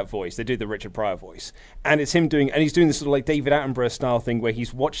they do that voice. They do the Richard Pryor voice. And it's him he's doing this sort of like David Attenborough style thing where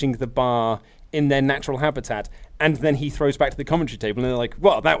he's watching The Bar in their natural habitat, and then he throws back to the commentary table, and they're like,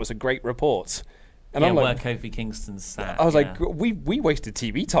 well, that was a great report. And I'm like, where Kofi Kingston sat. I was like, we wasted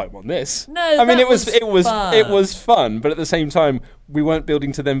TV time on this. No, I mean, it was fun, but at the same time, we weren't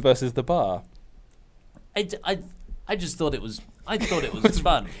building to them versus The Bar. I just thought it was. I thought it was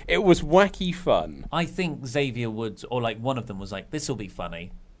fun. It was wacky fun. I think Xavier Woods, or like one of them, was like, "This will be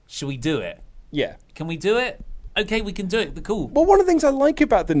funny. Should we do it? Yeah. Can we do it? Okay, we can do it. Cool." Well, one of the things I like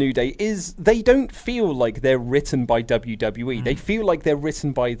about the New Day is they don't feel like they're written by WWE. They feel like they're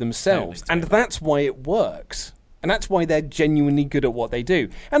written by themselves. And that's why it works. And that's why they're genuinely good at what they do.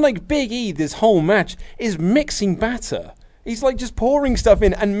 And like Big E, this whole match is mixing batter. He's like just pouring stuff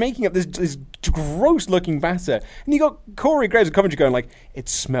in and making up this gross looking batter. And you got Corey Graves of commentary going like, it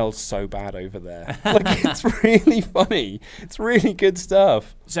smells so bad over there. Like, it's really funny. It's really good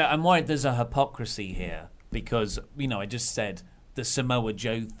stuff. So I'm worried there's a hypocrisy here because, I just said the Samoa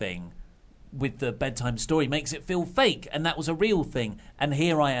Joe thing with the bedtime story makes it feel fake, and that was a real thing. And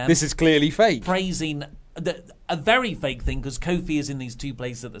here I am. This is clearly fake. Praising a very fake thing because Kofi is in these two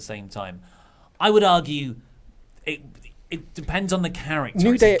places at the same time. I would argue it depends on the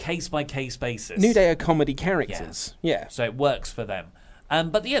character. It's a case-by-case basis. New Day are comedy characters. Yeah. So it works for them.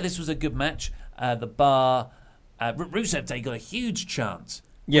 But yeah, this was a good match. The Bar, Rusev Day got a huge chance.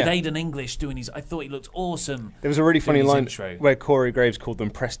 Yeah. With Aiden English doing his... I thought he looked awesome. There was a really funny line intro. where Corey Graves called them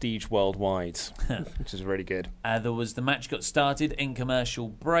Prestige Worldwide, which is really good. The match got started in commercial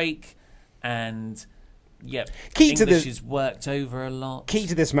break, and... Yep, English is worked over a lot. Key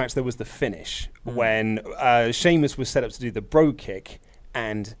to this match, there was the finish when Sheamus was set up to do the bro kick,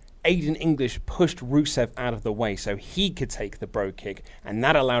 and Aiden English pushed Rusev out of the way so he could take the bro kick, and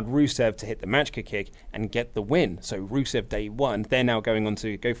that allowed Rusev to hit the match kick and get the win. So Rusev Day won. They're now going on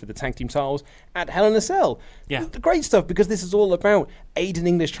to go for the tag team titles at Hell in a Cell. Yeah, great stuff, because this is all about Aiden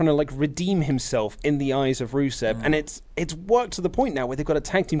English trying to redeem himself in the eyes of Rusev, and it's worked to the point now where they've got a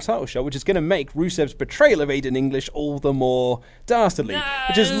tag team title show, which is going to make Rusev's betrayal of Aiden English all the more dastardly,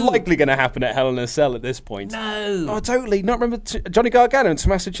 which is likely going to happen at Hell in a Cell at this point. No, oh totally. Not remember Johnny Gargano and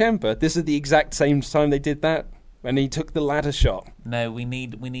Tommaso Ciampa. This is the exact same time they did that when he took the ladder shot. No, we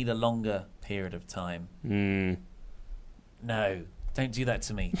need a longer period of time. No, don't do that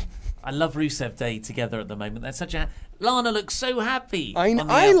to me. I love Rusev Day together at the moment. They're such a... Lana looks so happy.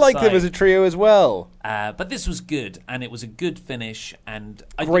 I like them as a trio as well. But this was good, and it was a good finish. And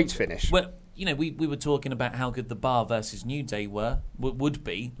great finish. Well, we were talking about how good the Bar versus New Day would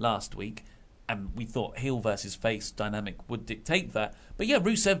be last week, and we thought heel versus face dynamic would dictate that. But yeah,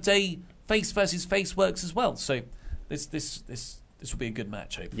 Rusev Day face versus face works as well. So this will be a good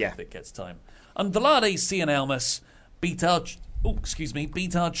match, hopefully, if it gets time. And Andrade Cien Almas beat our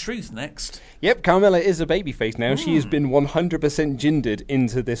Truth next. Yep, Carmella is a babyface now. She has been 100% gendered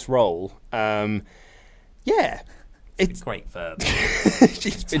into this role. Yeah. It's a great verb.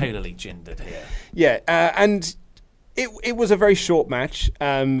 She's totally gendered here. Yeah, and it was a very short match.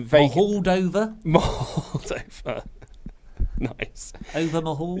 Mahauled over. Mahauled over. Nice. Over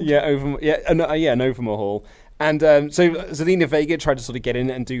Mahal? Yeah, an over Mahal. And so Zelina Vega tried to sort of get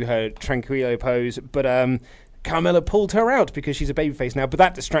in and do her Tranquilo pose, but Carmella pulled her out because she's a babyface now, but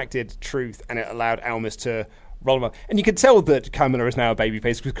that distracted Truth, and it allowed Almas to roll him up. And you can tell that Carmella is now a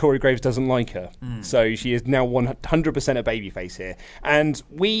babyface because Corey Graves doesn't like her. So she is now 100% a babyface here. And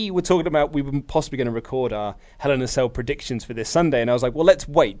we were talking about we were possibly going to record our Hell in a Cell predictions for this Sunday, and I was like, well, let's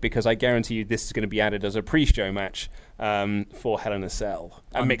wait, because I guarantee you this is going to be added as a pre-show match for Hell in a Cell,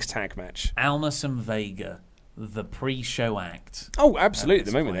 a mixed tag match. Almas and Vega, the pre-show act. Oh, absolutely. At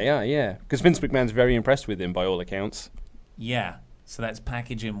the moment they are, yeah. Because Vince McMahon's very impressed with him by all accounts. Yeah. So let's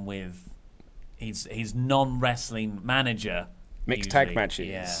package him with his non-wrestling manager. Mixed tag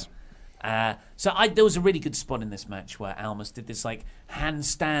matches. Yeah. There was a really good spot in this match where Almas did this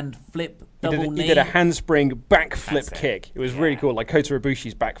handstand flip double knee. He did a handspring backflip kick. It was really cool, like Kota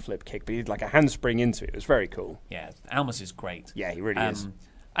Ibushi's backflip kick, but he did like a handspring into it. It was very cool. Yeah, Almas is great. Yeah, he really is.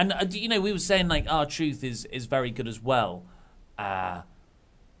 And, we were saying, our Truth is very good as well.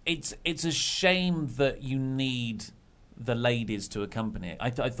 It's a shame that you need the ladies to accompany it. I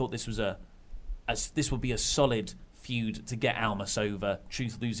thought this was this would be a solid feud to get Almas over.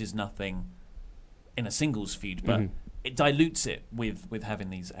 Truth loses nothing in a singles feud, but it dilutes it with having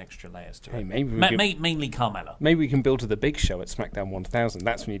these extra layers to it. Mainly Carmella. Maybe we can build to the Big Show at SmackDown 1000.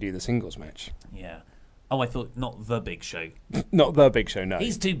 That's when you do the singles match. Yeah. Oh, I thought not the Big Show. Not the Big Show, no.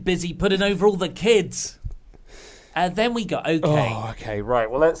 He's too busy putting over all the kids. Then we got OK. Oh, okay, right.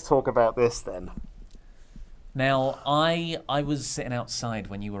 Well, let's talk about this then. Now, I was sitting outside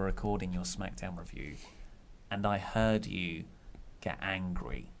when you were recording your SmackDown review, and I heard you get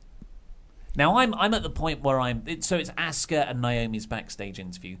angry. Now, I'm at the point where so it's Asuka and Naomi's backstage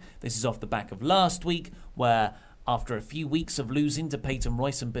interview. This is off the back of last week, where after a few weeks of losing to Peyton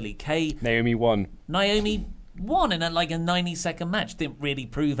Royce and Billie Kay, Naomi won in a 90-second match. Didn't really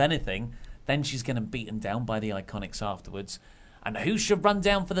prove anything. Then she's getting beaten down by the Iconics afterwards. And who should run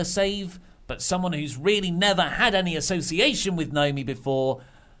down for the save but someone who's really never had any association with Naomi before?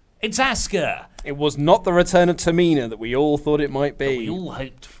 It's Asuka. It was not the return of Tamina that we all thought it might be. That we all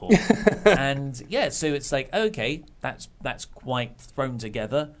hoped for. And yeah, so it's like, okay, that's quite thrown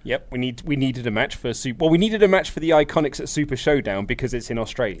together. Yep, we needed a match for we needed a match for the Iconics at Super Showdown because it's in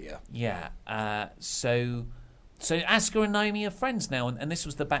Australia. Yeah. So So Asuka and Naomi are friends now, and this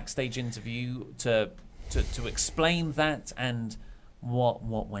was the backstage interview to explain that and what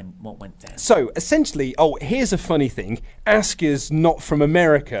went down. So essentially, here's a funny thing: Asuka's not from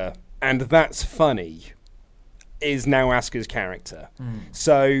America, and that's funny. Is now Asuka's character.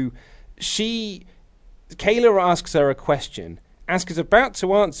 So Kayla asks her a question. Asuka's about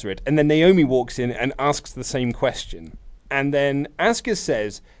to answer it, and then Naomi walks in and asks the same question. And then Asuka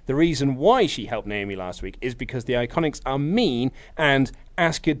says the reason why she helped Naomi last week is because the Iconics are mean and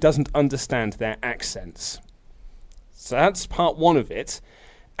Asuka doesn't understand their accents. So that's part one of it.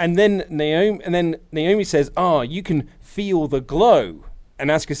 And then Naomi says, you can feel the glow. And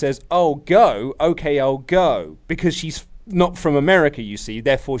Asuka says, go. Okay, I'll go. Because she's not from America, you see,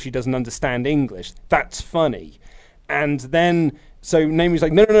 therefore she doesn't understand English. That's funny. And then, so Naomi's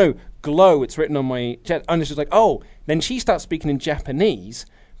like, no, glow, it's written on my jet. And she's like, then she starts speaking in Japanese,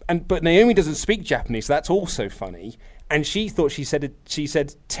 but Naomi doesn't speak Japanese, so that's also funny. And she thought she said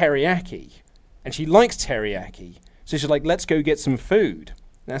teriyaki, and she likes teriyaki. So she's like, let's go get some food.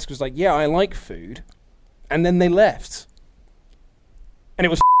 And Asuka's like, yeah, I like food. And then they left. And it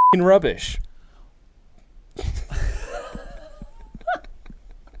was f***ing rubbish.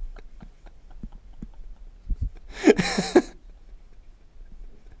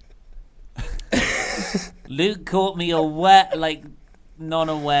 Luke caught me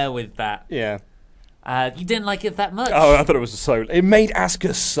non-aware with that. Yeah. You didn't like it that much? Oh, I thought it made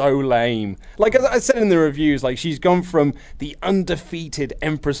Asuka so lame. Like as I said in the reviews, like she's gone from the undefeated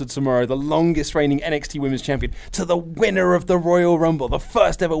Empress of Tomorrow, the longest reigning NXT Women's Champion, to the winner of the Royal Rumble, the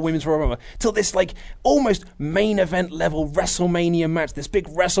first ever Women's Royal Rumble, till this like almost main event level WrestleMania match, this big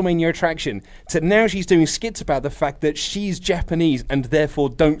WrestleMania attraction, to now she's doing skits about the fact that she's Japanese and therefore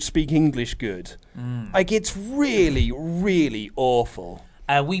don't speak English good. Like it's really, really awful.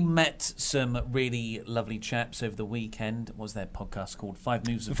 We met some really lovely chaps over the weekend. What was their podcast called? Five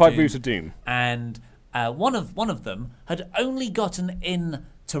Moves of Doom. And one of them had only gotten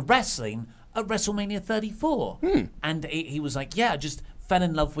into wrestling at WrestleMania 34. And he was like, I just fell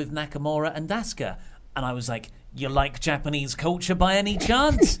in love with Nakamura and Asuka. And I was like, you like Japanese culture by any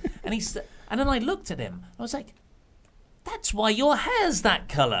chance? And then I looked at him. I was like, that's why your hair's that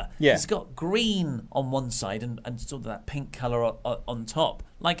colour. Yeah. It's got green on one side and sort of that pink colour on top,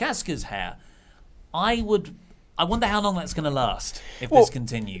 like Asuka's hair. I wonder how long that's going to last if this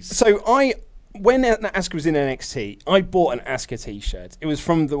continues. So when Asuka was in NXT, I bought an Asuka T-shirt. It was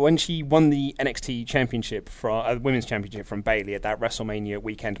from when she won the NXT Championship, Women's Championship from Bayley at that WrestleMania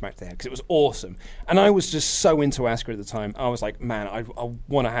weekend match they had, because it was awesome. And I was just so into Asuka at the time. I was like, man, I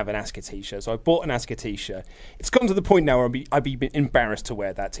want to have an Asuka T-shirt. So I bought an Asuka T-shirt. It's gotten to the point now where I'd be embarrassed to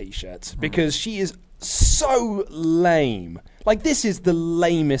wear that T-shirt because she is so lame. Like, this is the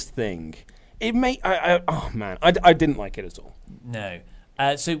lamest thing. I didn't like it at all. No.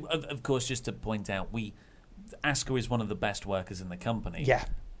 So, of course, just to point out, Asuka is one of the best workers in the company. Yeah.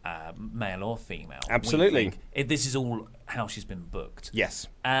 Male or female. Absolutely. This is all how she's been booked. Yes.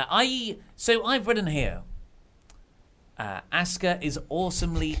 I've written here, Asuka is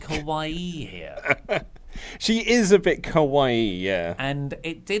awesomely kawaii here. She is a bit kawaii, yeah. And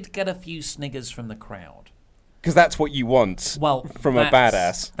it did get a few sniggers from the crowd. Because that's what you want from a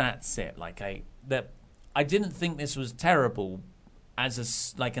badass. That's it. I didn't think this was terrible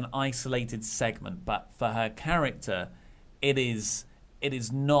as an isolated segment, but for her character, it is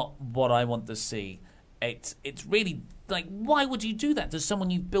not what I want to see. It's really like, why would you do that to someone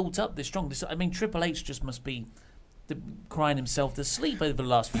you've built up this strong? Triple H just must be crying himself to sleep over the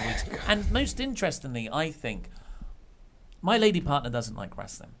last few weeks. And most interestingly, I think my lady partner doesn't like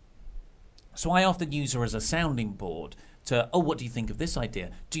wrestling, so I often use her as a sounding board to, what do you think of this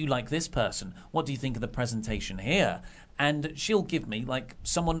idea? Do you like this person? What do you think of the presentation here? And she'll give me,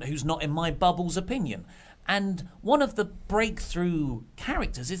 someone who's not in my bubble's opinion. And one of the breakthrough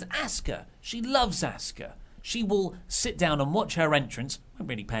characters is Asuka. She loves Asuka. She will sit down and watch her entrance, won't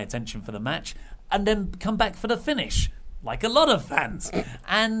really pay attention for the match, and then come back for the finish, like a lot of fans.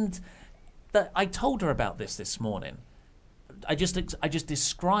 And I told her about this morning. I just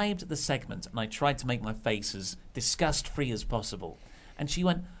described the segment, and I tried to make my face as disgust-free as possible. And she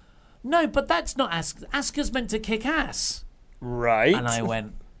went, no, but that's not Asuka. Asuka's meant to kick ass. Right. And I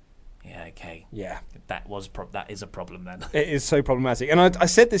went, yeah, okay. Yeah. That is a problem then. It is so problematic. And I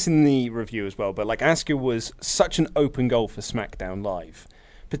said this in the review as well, but Asuka was such an open goal for SmackDown Live.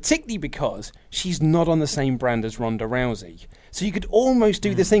 particularly because she's not on the same brand as Ronda Rousey. So you could almost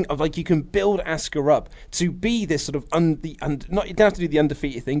do this thing of like you can build Asuka up to be this sort of not you don't have to do the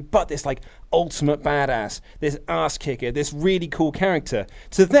undefeated thing, but this like ultimate badass, this ass kicker, this really cool character,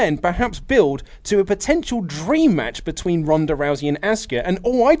 to then perhaps build to a potential dream match between Ronda Rousey and Asuka, and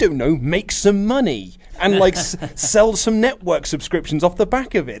I don't know, make some money and like sell some network subscriptions off the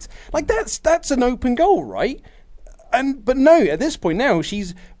back of it. Like that's an open goal, right? But no, at this point now she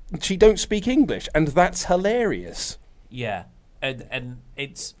don't speak English, and that's hilarious. Yeah. And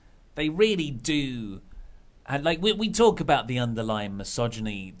they really do, and like we talk about the underlying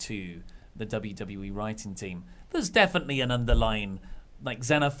misogyny to the WWE writing team. There's definitely an underlying like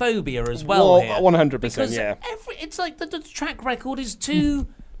xenophobia as well here. 100%, yeah. It's like the track record is too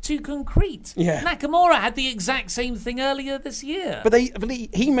concrete. Yeah. Nakamura had the exact same thing earlier this year. But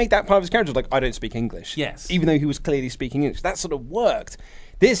he made that part of his character like, I don't speak English. Yes. Even though he was clearly speaking English. That sort of worked.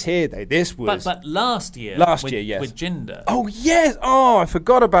 This here, though, this was... But last year, yes. With Jinder. Oh, yes! Oh, I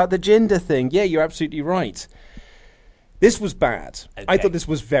forgot about the Jinder thing. Yeah, you're absolutely right. This was bad. Okay. I thought this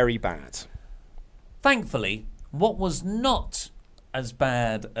was very bad. Thankfully, what was not as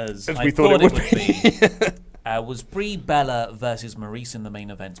bad as I we thought it would be was Brie Bella versus Maurice in the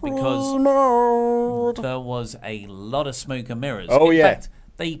main event, because there was a lot of smoke and mirrors. Oh, in yeah. fact,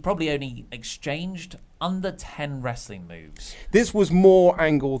 they probably only exchanged under 10 wrestling moves. This was more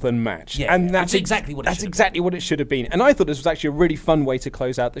angle than match. Yeah, and that's exactly what it should have exactly what it should have been. And I thought this was actually a really fun way to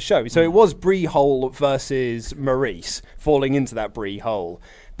close out the show. So it was Brie hole versus Maurice, falling into that Brie hole.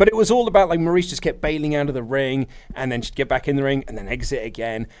 But it was all about, like, Maurice just kept bailing out of the ring, and then she'd get back in the ring, and then exit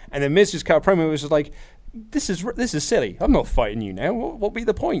again. And then Miz just cut a promo, was just like, this is silly. I'm not fighting you now. What'll be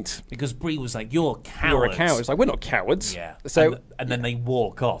the point? Because Brie was like, you're cowards. You're a coward. It's like, we're not cowards. Yeah. So, and then they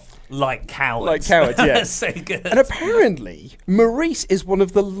walk off like cowards. Like cowards, yeah. So good. And apparently, Maurice is one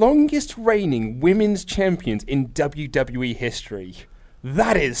of the longest reigning women's champions in WWE history.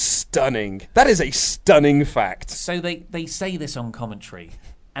 That is stunning. That is a stunning fact. So they say this on commentary.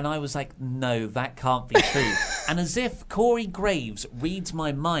 And I was like, no, that can't be true. And as if Corey Graves reads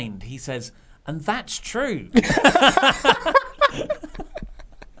my mind, he says, and that's true.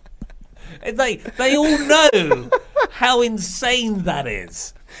 It's like, they all know how insane that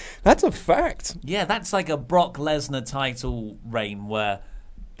is. That's a fact. Yeah, that's like a Brock Lesnar title reign where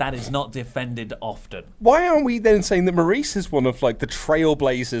that is not defended often. Why aren't we then saying that Maurice is one of like the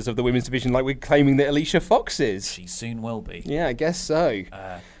trailblazers of the women's division, like we're claiming that Alicia Fox is? She soon will be. Yeah, I guess so.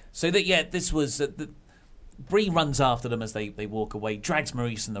 This was... Brie runs after them as they walk away, drags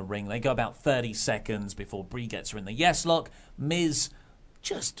Maurice in the ring. They go about 30 seconds before Brie gets her in the yes lock. Miz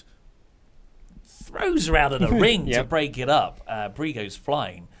just throws her out of the ring to break it up. Brie goes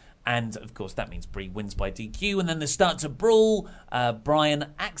flying. And, of course, that means Brie wins by DQ. And then they start to brawl.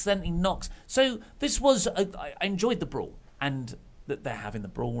 Bryan accidentally knocks. So this was... I enjoyed the brawl. And that they're having the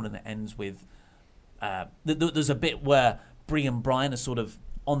brawl, and it ends with... there's a bit where Brie and Bryan are sort of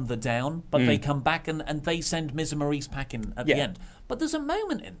on the down, but they come back and they send Miz and Maurice packing at the end. But there's a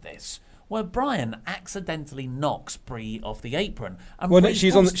moment in this where Bryan accidentally knocks Brie off the apron. And well,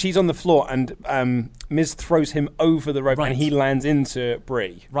 she's on the floor, and Miz throws him over the rope, and he lands into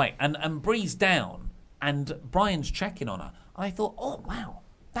Brie. Right, and Brie's down, and Bryan's checking on her. And I thought, oh wow,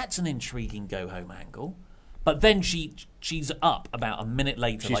 that's an intriguing go home angle. But then she's up about a minute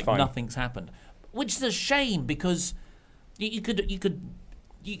later, she's like fine. Nothing's happened, which is a shame because you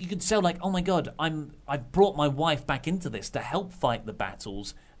could sell like, oh my god, I've brought my wife back into this to help fight the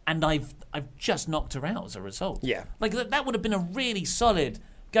battles, and I've just knocked her out as a result. Yeah, like that would have been a really solid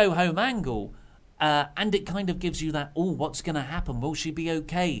go home angle, and it kind of gives you that, oh, what's going to happen? Will she be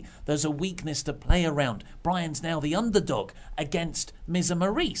okay? There's a weakness to play around. Bryan's now the underdog against Miz and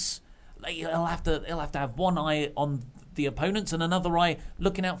Maurice. Like, he'll have to have one eye on the opponents and another eye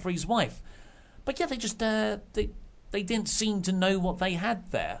looking out for his wife. But yeah, they just they didn't seem to know what they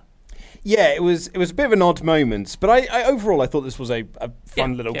had there. Yeah, it was a bit of an odd moment, but I overall I thought this was a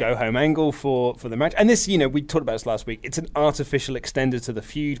fun little go-home angle for the match. And this, we talked about this last week, it's an artificial extender to the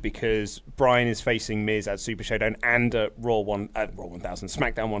feud because Bryan is facing Miz at Super Showdown and at Raw 1000,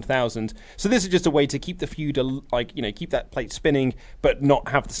 SmackDown 1000. So this is just a way to keep the feud, keep that plate spinning, but not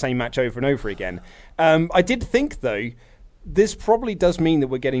have the same match over and over again. I did think, though, this probably does mean that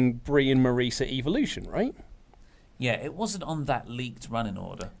we're getting Brie and Maurice at Evolution, right? Yeah, it wasn't on that leaked running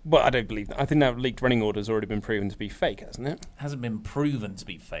order. Well, I don't believe that. I think that leaked running order has already been proven to be fake, hasn't it? Hasn't been proven to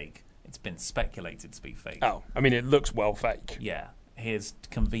be fake. It's been speculated to be fake. Oh, I mean, it looks well fake. Yeah, here's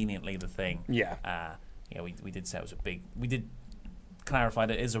conveniently the thing. Yeah. We did say it was we did clarify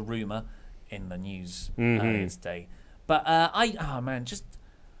that it is a rumour in the news this day. But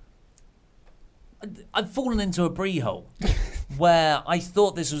I've fallen into a brie hole where I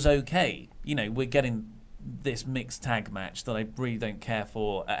thought this was okay. You know, we're getting this mixed tag match that I really don't care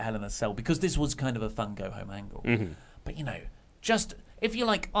for at Hell in a Cell because this was kind of a fun go-home angle. Mm-hmm. But, you know, just if you're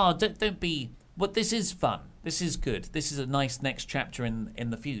like, oh, don't be... But this is fun. This is good. This is a nice next chapter in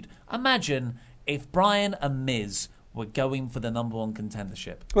the feud. Imagine if Bryan and Miz were going for the number one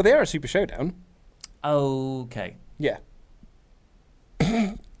contendership. Well, they are a Super Showdown. Okay. Yeah. Do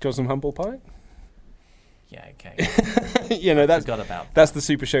you want some humble pie? Yeah, okay. You know, Forgot about that. That's the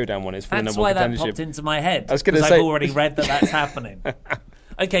Super Showdown one. It's for the That's number one why that contendership. popped into my head. I was going to because say... I've already read that that's happening.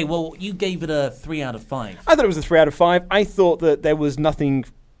 Okay, well, you gave it a 3 out of 5. I thought it was a 3 out of 5. I thought that there was nothing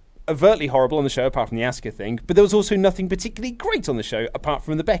overtly horrible on the show apart from the Asuka thing, but there was also nothing particularly great on the show apart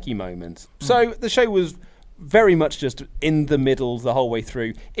from the Becky moment. So the show was very much just in the middle the whole way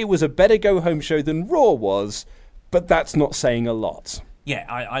through. It was a better go-home show than Raw was, but that's not saying a lot. Yeah,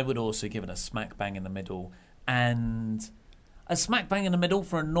 I would also give it a smack bang in the middle. And a smack bang in the middle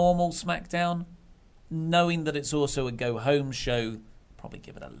for a normal SmackDown, knowing that it's also a go-home show, probably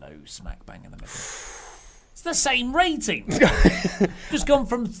give it a low smack bang in the middle. It's the same rating. Just gone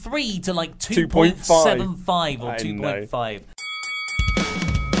from 3 to like 2.75 or 2.5.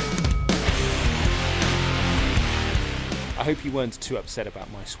 I hope you weren't too upset about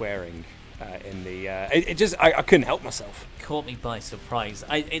my swearing in the... I couldn't help myself. Caught me by surprise.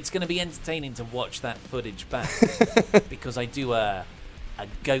 It's going to be entertaining to watch that footage back because I do a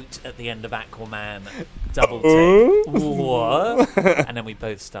goat at the end of Aquaman double take. What? And then we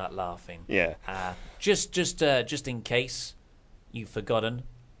both start laughing. Yeah. Just in case you've forgotten,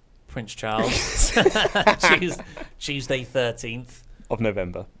 Prince Charles, Tuesday 13th of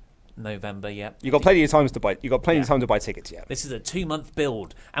November. Yeah. You got plenty of time to buy. You got plenty of time to buy tickets. Yeah. This is a 2-month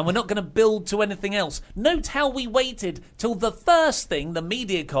build, and we're not going to build to anything else. Note how we waited till the first thing, the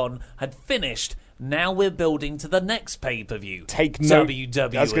MediaCon, had finished. Now we're building to the next pay-per-view. Take note.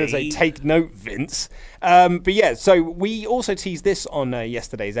 WWE. I was going to say, take note, Vince. But yeah, so we also teased this on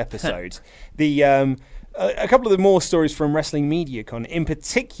yesterday's episode. A couple of the more stories from Wrestling MediaCon, in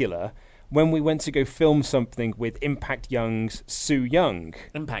particular, when we went to go film something with Impact Young's Su Yung.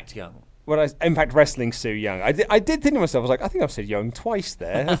 Impact Young. Impact Wrestling Su Yung. I did think to myself, I was like, I think I've said Young twice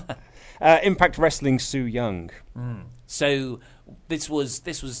there. Impact Wrestling Su Yung. So this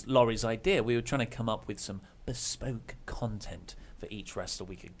was Laurie's idea. We were trying to come up with some bespoke content for each wrestler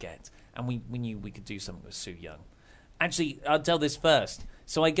we could get, and we knew we could do something with Su Yung. Actually, I'll tell this first.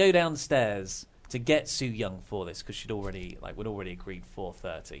 So I go downstairs to get Su Yung for this because we'd already agreed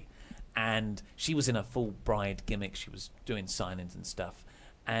 4:30, and she was in a full bride gimmick. She was doing signings and stuff,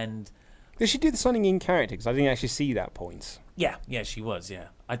 and did she do the signing in character? Because I didn't actually see that point. Yeah, she was. Yeah,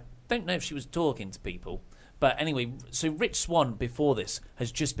 I don't know if she was talking to people. But anyway, so Rich Swann before this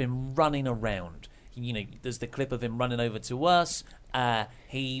has just been running around. You know, there's the clip of him running over to us.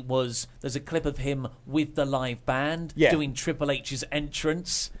 There's a clip of him with the live band doing Triple H's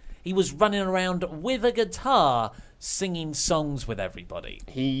entrance. He was running around with a guitar singing songs with everybody.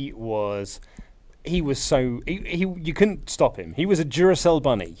 He was so... you couldn't stop him. He was a Duracell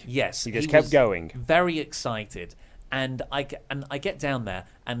bunny. Yes. He just kept going. Very excited. And I get down there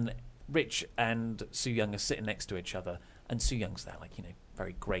and... Rich and Su Yung are sitting next to each other, and Su Young's there, like, you know,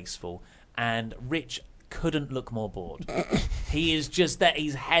 very graceful, and Rich couldn't look more bored. He is just there.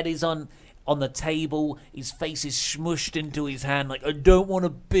 His head is on the table. His face is smushed into his hand, like, I don't want to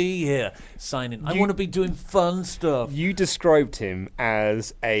be here. Signing. I want to be doing fun stuff. You described him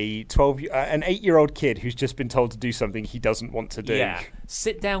as an 8-year-old kid who's just been told to do something he doesn't want to do. Yeah.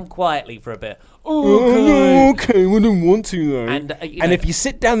 Sit down quietly for a bit. Okay, I don't want to though. And if you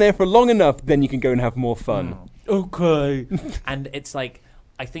sit down there for long enough, then you can go and have more fun. Okay. And it's like,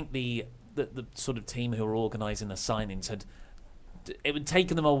 I think the sort of team who were organising the signings it would take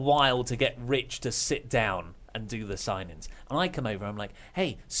them a while to get Rich to sit down and do the signings. And I come over, I'm like,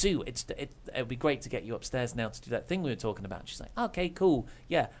 hey, Sue, it would be great to get you upstairs now to do that thing we were talking about. And she's like, okay, cool,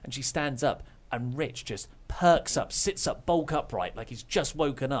 yeah. And she stands up, and Rich just perks up, sits up, bulk upright, like he's just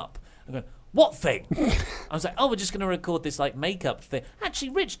woken up. I'm going, what thing? I was like, oh, we're just going to record this like makeup thing.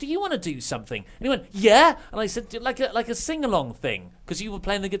 Actually, Rich, do you want to do something? And he went, yeah. And I said, like a sing-along thing, because you were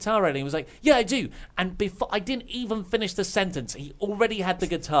playing the guitar earlier. And he was like, yeah, I do. And before I didn't even finish the sentence, he already had the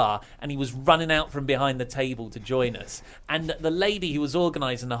guitar, and he was running out from behind the table to join us. And the lady who was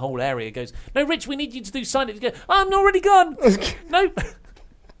organising the whole area goes, no, Rich, we need you to do signage. He goes, oh, I'm already gone. Nope.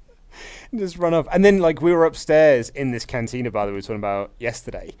 Just run off. And then, like, we were upstairs in this cantina bar that we were talking about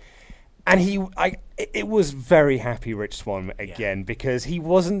yesterday. And it was very happy Rich Swann again because he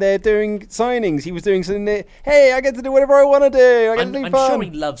wasn't there doing signings. He was doing something that, hey, I get to do whatever I want to do. I'm sure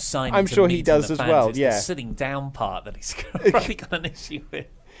he loves signing. I'm sure he does as well. It's yeah, the sitting down part that he's probably got an issue with.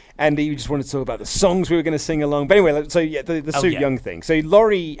 And he just wanted to talk about the songs we were going to sing along. But anyway, so yeah, the Sue Young thing. So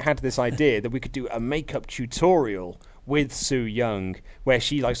Laurie had this idea that we could do a makeup tutorial with Sue Young where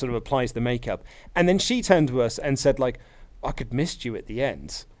she like sort of applies the makeup. And then she turned to us and said like, I could mist you at the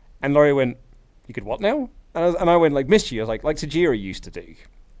end. And Laurie went, you could what now? And I went like, mist you. I was like Tajiri used to do.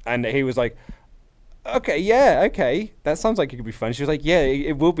 And he was like, okay. That sounds like it could be fun. She was like, yeah,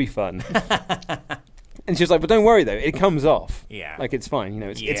 it will be fun. And she was like, but don't worry though, it comes off. Yeah. Like it's fine, you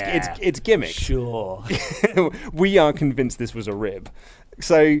know, it's gimmick. Sure. We are convinced this was a rib.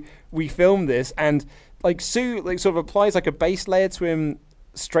 So we filmed this and like Sue like sort of applies like a base layer to him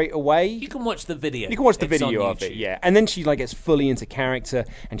straight away. You can watch the video. You can watch the video of it, yeah. And then she like gets fully into character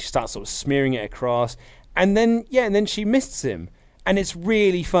and she starts sort of smearing it across. And then she mists him. And it's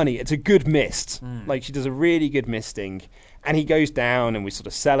really funny. It's a good mist. Like she does a really good misting. And he goes down and we sort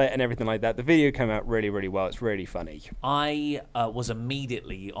of sell it and everything like that. The video came out really, really well. It's really funny. I was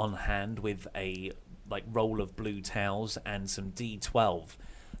immediately on hand with a like roll of blue towels and some D12.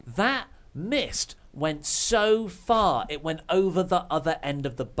 That mist went so far. It went over the other end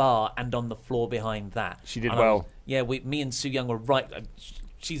of the bar and on the floor behind that. She did well. Me and Sue Young were right.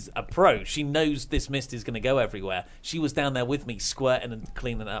 She's a pro. She knows this mist is going to go everywhere. She was down there with me, squirting and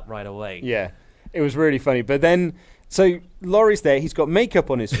cleaning it up right away. Yeah, it was really funny. But then, so Laurie's there. He's got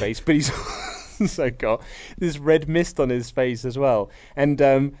makeup on his face, but he's also got this red mist on his face as well.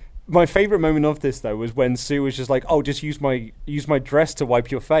 And my favourite moment of this, though, was when Sue was just like, oh, just use my dress to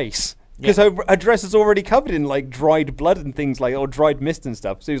wipe your face. Because her dress is already covered in like dried blood and things like, or dried mist and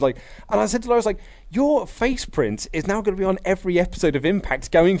stuff. So he was like, and I said to Laura, I was like, your face print is now going to be on every episode of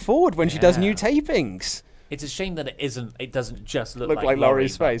Impact going forward when she does new tapings. It's a shame that it doesn't just look like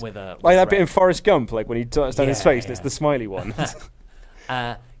Laurie's face. With a, like that bit in Forrest Gump, like when he turns down his face and it's the smiley one.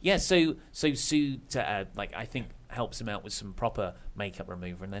 So Sue, I think helps him out with some proper makeup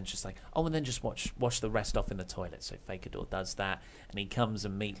remover, and then just like, and then just wash the rest off in the toilet. So Fakador does that, and he comes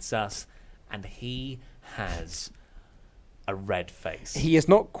and meets us, and he has a red face. He has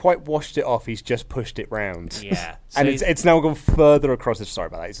not quite washed it off. He's just pushed it round. Yeah, and it's now gone further across his. Sorry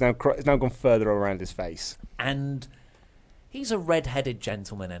about that. It's now gone further around his face. And he's a red-headed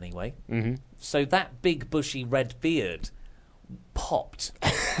gentleman anyway. Mm-hmm. So that big bushy red beard popped.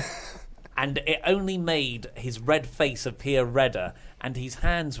 And it only made his red face appear redder, and his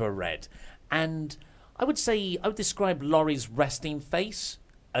hands were red. And I would describe Laurie's resting face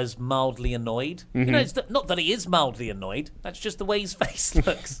as mildly annoyed. Mm-hmm. You know, it's not that he is mildly annoyed. That's just the way his face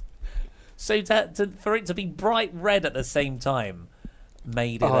looks. So for it to be bright red at the same time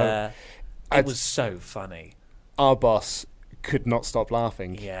made it. It was so funny. Our boss could not stop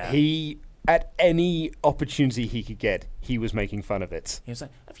laughing. Yeah. He, at any opportunity he could get, he was making fun of it. He was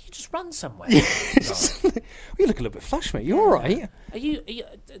like, have you just run somewhere? You look a little bit flush, mate. You all right? Are you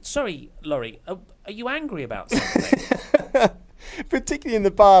sorry, Laurie, are you angry about something? Particularly in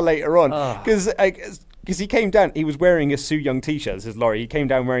the bar later on. Because he came down, he was wearing a Sue Young t-shirt. This is Laurie. He came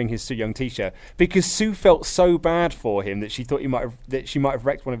down wearing his Sue Young t-shirt because Sue felt so bad for him that she thought she might have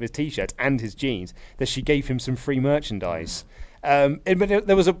wrecked one of his t-shirts and his jeans, that she gave him some free merchandise. But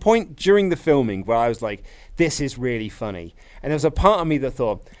there was a point during the filming where I was like, this is really funny. And there was a part of me that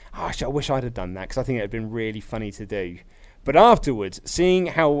thought, I wish I'd have done that, because I think it had been really funny to do. But afterwards, seeing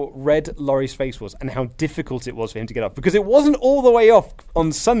how red Laurie's face was and how difficult it was for him to get off, because it wasn't all the way off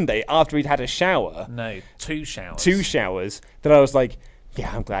on Sunday after he'd had a shower. No, 2 showers. 2 showers, that I was like,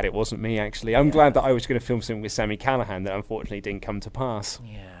 yeah, I'm glad it wasn't me, actually. I'm glad that I was going to film something with Sami Callihan that unfortunately didn't come to pass.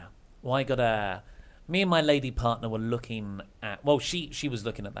 Yeah. Well, me and my lady partner were looking at... Well, she was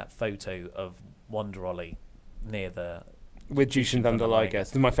looking at that photo of Wanderolly near the... With Jushin Thunder Liger.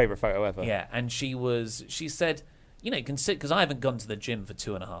 It's my favourite photo ever. Yeah, and she said, you know, because I haven't gone to the gym for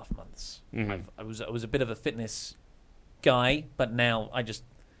 2.5 months. Mm-hmm. I was a bit of a fitness guy, but now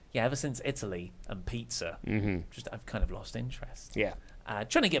ever since Italy and pizza, I've kind of lost interest. Yeah.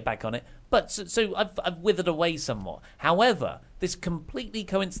 Trying to get back on it, but so I've withered away somewhat. However, this completely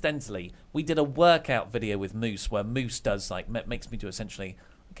coincidentally, we did a workout video with Moose where Moose does makes me do essentially,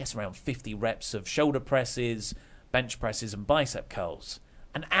 I guess, around 50 reps of shoulder presses, bench presses, and bicep curls.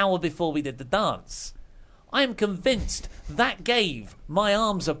 An hour before we did the dance. I am convinced that gave my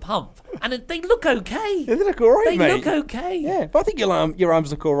arms a pump, and they look okay. They look all right, mate. They look okay. Yeah, but I think your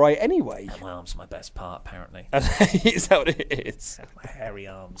arms look all right anyway. My arms are my best part, apparently. Is that what it is? My hairy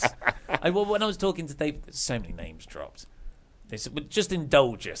arms. When I was talking to Dave, so many names dropped. this, but just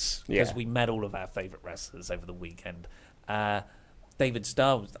indulge us because Yeah. we met all of our favourite wrestlers over the weekend. David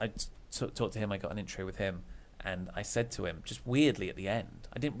Starr, I talked to him. I got an intro with him, and I said to him, just weirdly at the end,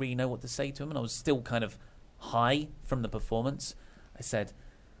 I didn't really know what to say to him, and I was still kind of high from the performance. I said,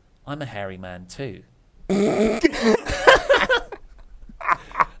 "I'm a hairy man too."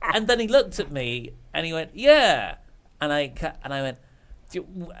 And then he looked at me and he went, "Yeah," and I went,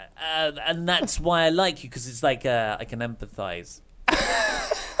 and that's why I like you, because it's like I can empathise.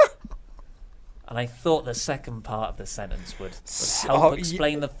 And I thought the second part of the sentence would help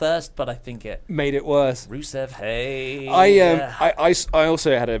explain the first, but I think it made it worse. Rusev, hey. I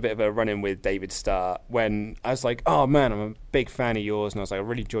also had a bit of a run-in with David Starr when I was like, "Oh man, I'm a big fan of yours," and I was like, "I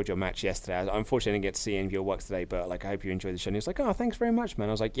really enjoyed your match yesterday. I unfortunately didn't get to see any of your work today, but like I hope you enjoyed the show." And he was like, "Oh, thanks very much, man."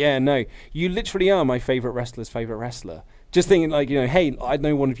 I was like, "Yeah, no, you literally are my favourite wrestler's favourite wrestler." Just thinking, like, hey, I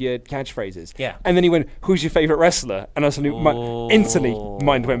know one of your catchphrases. Yeah. And then he went, "Who's your favourite wrestler?" And I suddenly, instantly,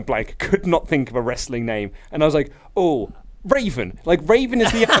 mind went blank. Could not think of a wrestling name. And I was like, "Oh, Raven." Like, Raven is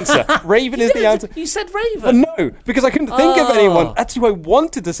the answer. Raven is the answer. You said Raven. Well, no, because I couldn't think of anyone. That's who I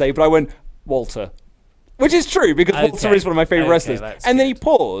wanted to say, but I went, Walter. Which is true, because Walter is one of my favourite wrestlers. And then he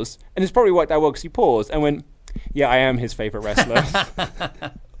paused, and it's probably worked out well because he paused and went, "Yeah, I am his favourite wrestler."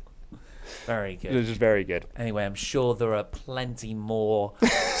 Very good. It was just very good. Anyway, I'm sure there are plenty more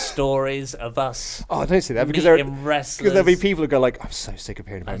stories of us. Oh, don't say that, because there'll be people who go like, "I'm so sick of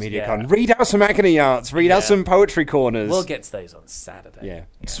hearing about MediaCon. Read out some agony arts. Read out some poetry corners." We'll get to those on Saturday.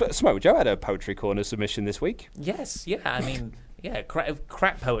 Yeah. Smoke Joe had a poetry corner submission this week. Yes, yeah. I mean, yeah,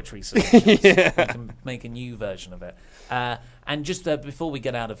 crap poetry submissions. We can make a new version of it. And just before we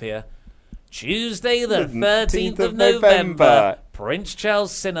get out of here, Tuesday the 13th of November, Prince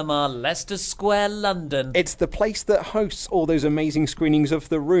Charles Cinema, Leicester Square, London. It's the place that hosts all those amazing screenings of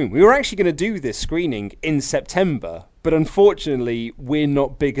The Room. We were actually going to do this screening in September, but unfortunately we're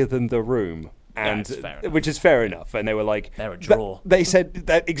not bigger than The Room. And which is fair enough. And they were like, they're a draw. They said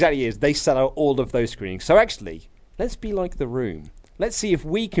that exactly is. They sell out all of those screenings. So actually, let's be like The Room. Let's see if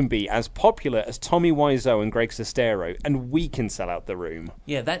we can be as popular as Tommy Wiseau and Greg Sestero, and we can sell out The Room.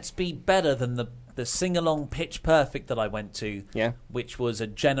 Yeah, that's be better than the sing-along Pitch Perfect that I went to, which was a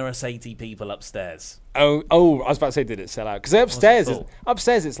generous 80 people upstairs. Oh! I was about to say, did it sell out? Because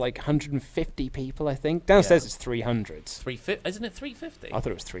upstairs it's like 150 people, I think. Downstairs it's 300. Isn't it 350? I thought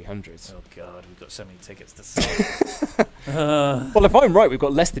it was 300. Oh God, we've got so many tickets to sell. Well, if I'm right, we've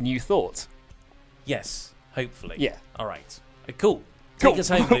got less than you thought. Yes, hopefully. Yeah. All right. Cool. Take us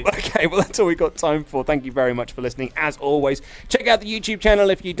home, Luke. Okay, well, that's all we've got time for. Thank you very much for listening, as always. Check out the YouTube channel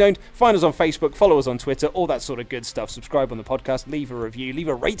if you don't. Find us on Facebook, follow us on Twitter, all that sort of good stuff. Subscribe on the podcast, leave a review, leave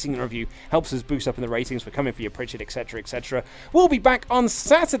a rating and review. Helps us boost up in the ratings for Coming For Your Pritchard, etc., etc. We'll be back on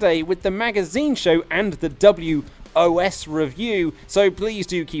Saturday with the magazine show and the WOS review, so please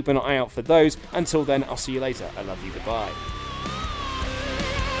do keep an eye out for those. Until then, I'll see you later. I love you. Goodbye.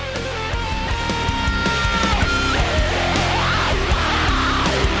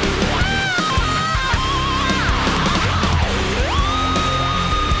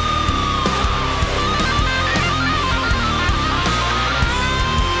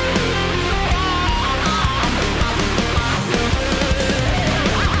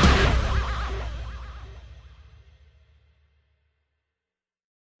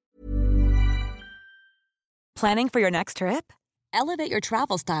 Planning for your next trip? Elevate your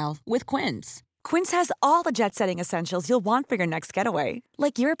travel style with Quince. Quince has all the jet-setting essentials you'll want for your next getaway,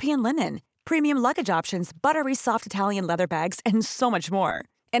 like European linen, premium luggage options, buttery soft Italian leather bags, and so much more.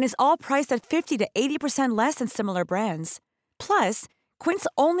 And is all priced at 50 to 80% less than similar brands. Plus, Quince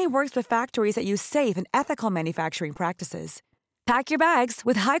only works with factories that use safe and ethical manufacturing practices. Pack your bags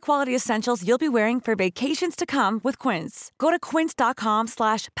with high-quality essentials you'll be wearing for vacations to come with Quince. Go to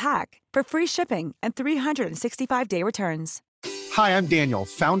quince.com/pack for free shipping and 365-day returns. Hi, I'm Daniel,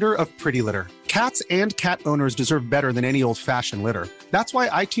 founder of Pretty Litter. Cats and cat owners deserve better than any old-fashioned litter. That's why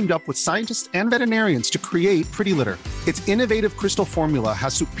I teamed up with scientists and veterinarians to create Pretty Litter. Its innovative crystal formula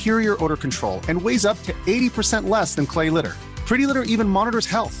has superior odor control and weighs up to 80% less than clay litter. Pretty Litter even monitors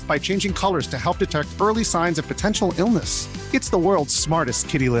health by changing colors to help detect early signs of potential illness. It's the world's smartest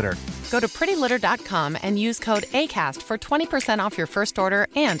kitty litter. Go to prettylitter.com and use code ACAST for 20% off your first order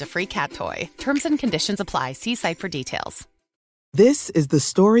and a free cat toy. Terms and conditions apply. See site for details. This is the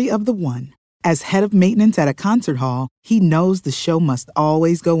story of the one. As head of maintenance at a concert hall, he knows the show must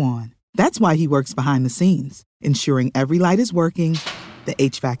always go on. That's why he works behind the scenes, ensuring every light is working, the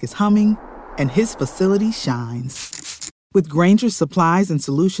HVAC is humming, and his facility shines. With Grainger's supplies and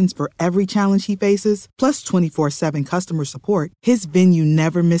solutions for every challenge he faces, plus 24/7 customer support, his venue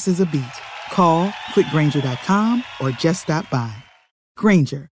never misses a beat. Call quickgranger.com or just stop by.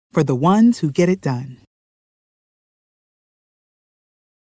 Granger, for the ones who get it done.